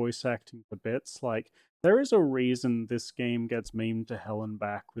love the voice acting to bits. Like, there is a reason this game gets memed to hell and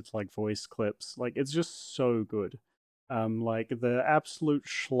back with like voice clips. Like, it's just so good. Like the absolute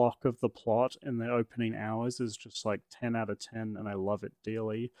schlock of the plot in the opening hours is just like 10 out of 10, and I love it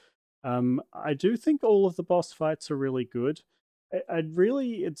dearly. I do think all of the boss fights are really good.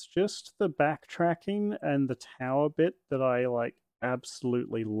 It's just the backtracking and the tower bit that I like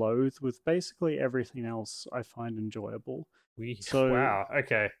absolutely loathe. With basically everything else, I find enjoyable. So Wow.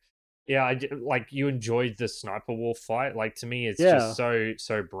 Okay. Yeah, like you enjoyed the sniper wolf fight. Like, to me, it's yeah, just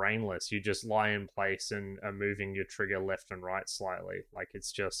so brainless. You just lie in place and are moving your trigger left and right slightly. Like,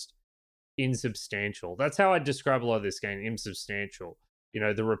 it's just insubstantial. That's how I describe a lot of this game. Insubstantial. The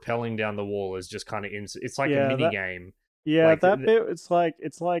rappelling down the wall is just kind of it's like a yeah, mini game. Yeah, Like, that bit it's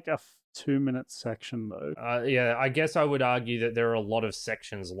like a 2 minute section though. yeah, I guess I would argue that there are a lot of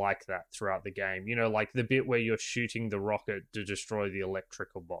sections like that throughout the game. You know, like the bit where you're shooting the rocket to destroy the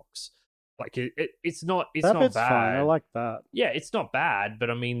electrical box. Like it's That not bit's fine. I bad. like that. Yeah, it's not bad, but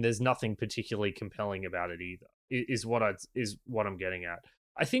I mean, there's nothing particularly compelling about it either. Is what I'm getting at.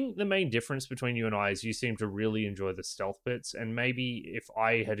 I think the main difference between you and I is you seem to really enjoy the stealth bits, and maybe if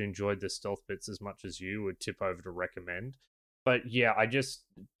I had enjoyed the stealth bits as much as you, would tip over to recommend. But yeah, I just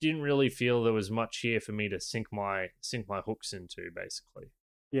didn't really feel there was much here for me to sink my hooks into, basically.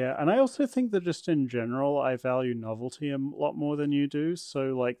 Yeah, and I also think that just in general, I value novelty a lot more than you do.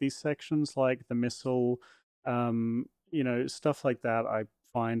 So, like these sections, like the missile, stuff like that, I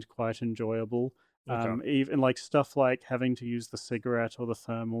find quite enjoyable. Okay. Even like stuff like having to use the cigarette or the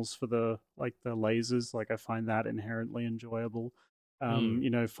thermals for the lasers, like I find that inherently enjoyable.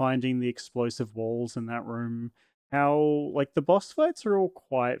 Mm. Finding the explosive walls in that room, how like the boss fights are all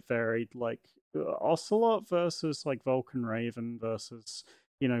quite varied. Like Ocelot versus like Vulcan Raven versus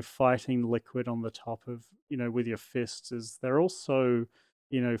fighting liquid on the top of, with your fists is they're also,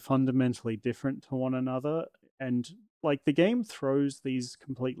 fundamentally different to one another. And like the game throws these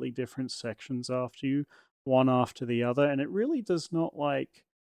completely different sections after you, one after the other. And it really does not like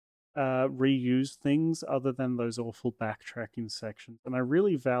reuse things other than those awful backtracking sections. And I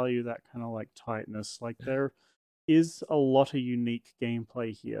really value that kind of like tightness. Like there is a lot of unique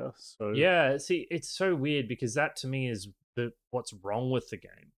gameplay here. So Yeah, see, it's so weird because that to me is what's wrong with the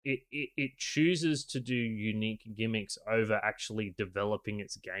game. It chooses to do unique gimmicks over actually developing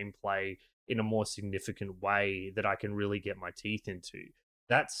its gameplay in a more significant way that I can really get my teeth into.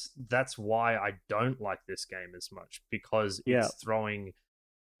 That's why I don't like this game as much, because yeah, it's throwing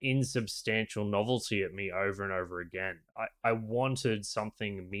insubstantial novelty at me over and over again. I wanted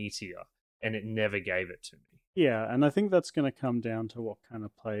something meatier and it never gave it to me. yeah, and I think that's going to come down to what kind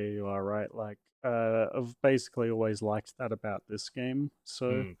of player you are, right? Like, I've basically always liked that about this game.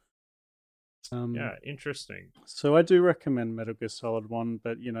 So, Hmm. um, Yeah, interesting. so I do recommend Metal Gear Solid One,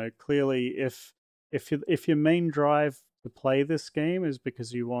 but clearly, if your main drive to play this game is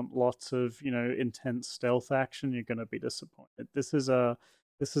because you want lots of intense stealth action, you're going to be disappointed. This is a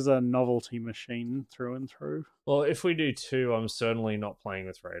novelty machine through and through. Well, if we do two, I'm certainly not playing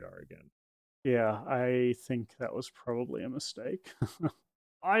with Radar again. Yeah, I think that was probably a mistake.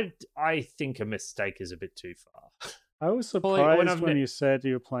 I think a mistake is a bit too far. I was Well, when surprised I've when you said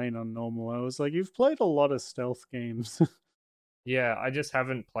you were playing on normal. I was like, you've played a lot of stealth games. yeah, I just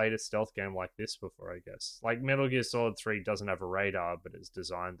haven't played a stealth game like this before. I guess like Metal Gear Solid 3 doesn't have a radar, but it's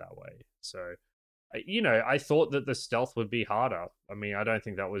designed that way. So, I thought that the stealth would be harder. I mean, I don't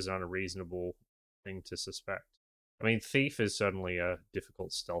think that was an unreasonable thing to suspect. I mean, Thief is certainly a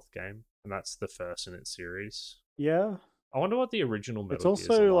difficult stealth game, and that's the first in its series. Yeah, I wonder what the original it's Metal Gears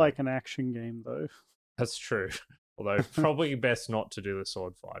are also like. like an action game, though. That's true. Although probably best not to do the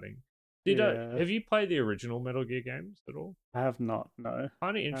sword fighting. Yeah, Have you played the original Metal Gear games at all? I have not. No.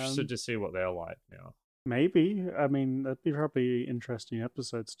 Kind of interested Um, to see what they're like now. maybe. I mean, that'd be probably interesting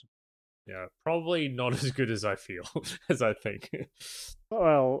episodes to. Yeah, probably not as good as I feel as I think.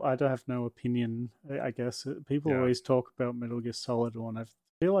 Well, I don't have no opinion. I guess people yeah, always talk about Metal Gear Solid One. I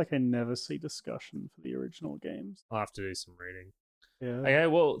feel like I never see discussion for the original games. I'll have to do some reading. Yeah. Okay,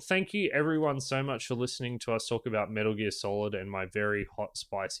 well, thank you everyone so much for listening to us talk about Metal Gear Solid and my very hot,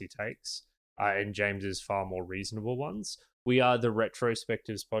 spicy takes, and James's far more reasonable ones. We are the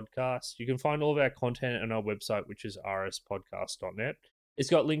Retrospectives podcast. You can find all of our content on our website, which is rspodcast.net. It's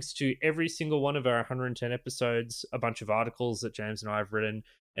got links to every single one of our 110 episodes, a bunch of articles that James and I have written,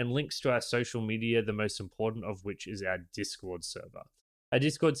 and links to our social media, the most important of which is our Discord server. Our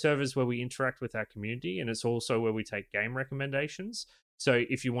Discord server is where we interact with our community, and it's also where we take game recommendations. So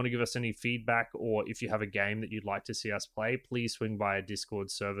if you want to give us any feedback, or if you have a game that you'd like to see us play, please swing by our Discord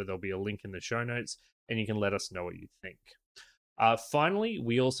server. There'll be a link in the show notes, and you can let us know what you think. Finally,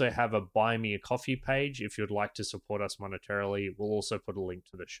 we also have a Buy Me a Coffee page. If you'd like to support us monetarily, we'll also put a link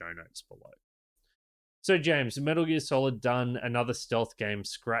to the show notes below. So, James, Metal Gear Solid done, another stealth game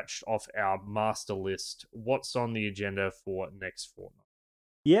scratched off our master list. What's on the agenda for next fortnight?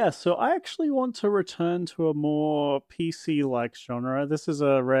 Yeah, so I actually want to return to a more PC-like genre. This is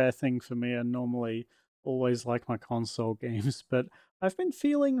a rare thing for me. I normally always like my console games, but I've been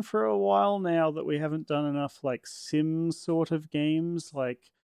feeling for a while now that we haven't done enough like sim sort of games, like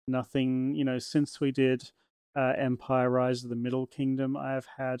nothing, since we did Empire Rise of the Middle Kingdom, I have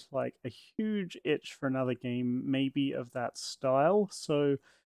had like a huge itch for another game, maybe of that style. So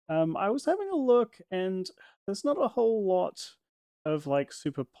I was having a look, and there's not a whole lot of like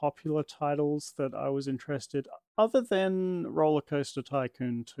super popular titles that I was interested, other than Roller Coaster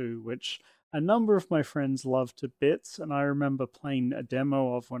Tycoon 2, which a number of my friends loved to bits, and I remember playing a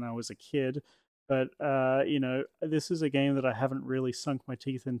demo of when I was a kid. But this is a game that I haven't really sunk my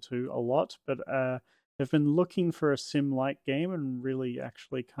teeth into a lot. But I've been looking for a sim-like game and really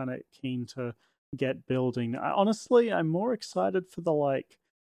actually kind of keen to get building. Honestly, I'm more excited for the like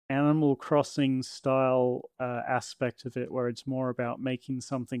Animal Crossing style aspect of it, where it's more about making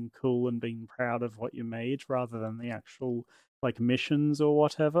something cool and being proud of what you made rather than the actual like missions or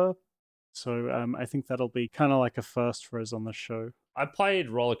whatever. So I think that'll be kind of like a first for us on the show. I played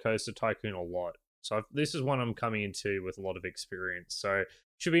Roller Coaster Tycoon a lot, so this is one I'm coming into with a lot of experience. So it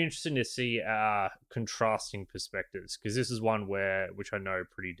should be interesting to see our contrasting perspectives, because this is one which I know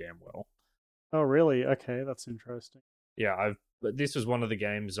pretty damn well. Oh, really? Okay, that's interesting. Yeah, this was one of the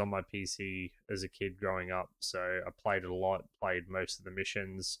games on my PC as a kid growing up, so I played it a lot, played most of the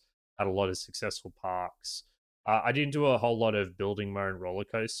missions, had a lot of successful parks. I didn't do a whole lot of building my own roller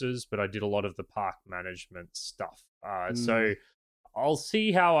coasters, but I did a lot of the park management stuff. So I'll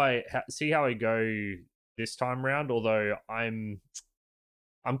see how I go this time round. Although I'm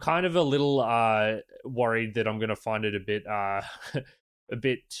kind of a little worried that I'm going to find it a bit a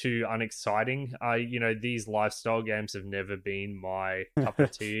bit too unexciting. These lifestyle games have never been my cup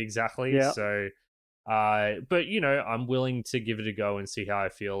of tea exactly. Yeah. So, but I'm willing to give it a go and see how I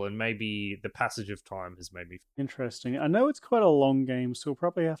feel, and maybe the passage of time has made me interesting. I know it's quite a long game, so we'll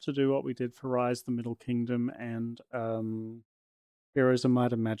probably have to do what we did for Rise of the Middle Kingdom and Heroes of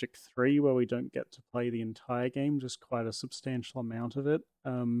Might and Magic 3, where we don't get to play the entire game, just quite a substantial amount of it.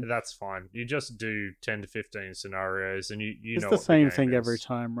 That's fine. You just do 10 to 15 scenarios, and you it's know the what same the game thing is. every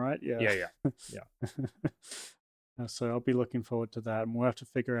time, right? Yeah. So I'll be looking forward to that, and we'll have to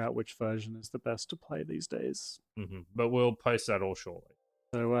figure out which version is the best to play these days. But we'll post that all shortly.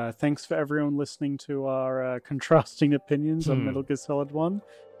 So thanks for everyone listening to our contrasting opinions on Metal Gear Solid 1,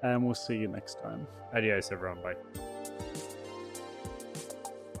 and we'll see you next time. Adios, everyone. Bye.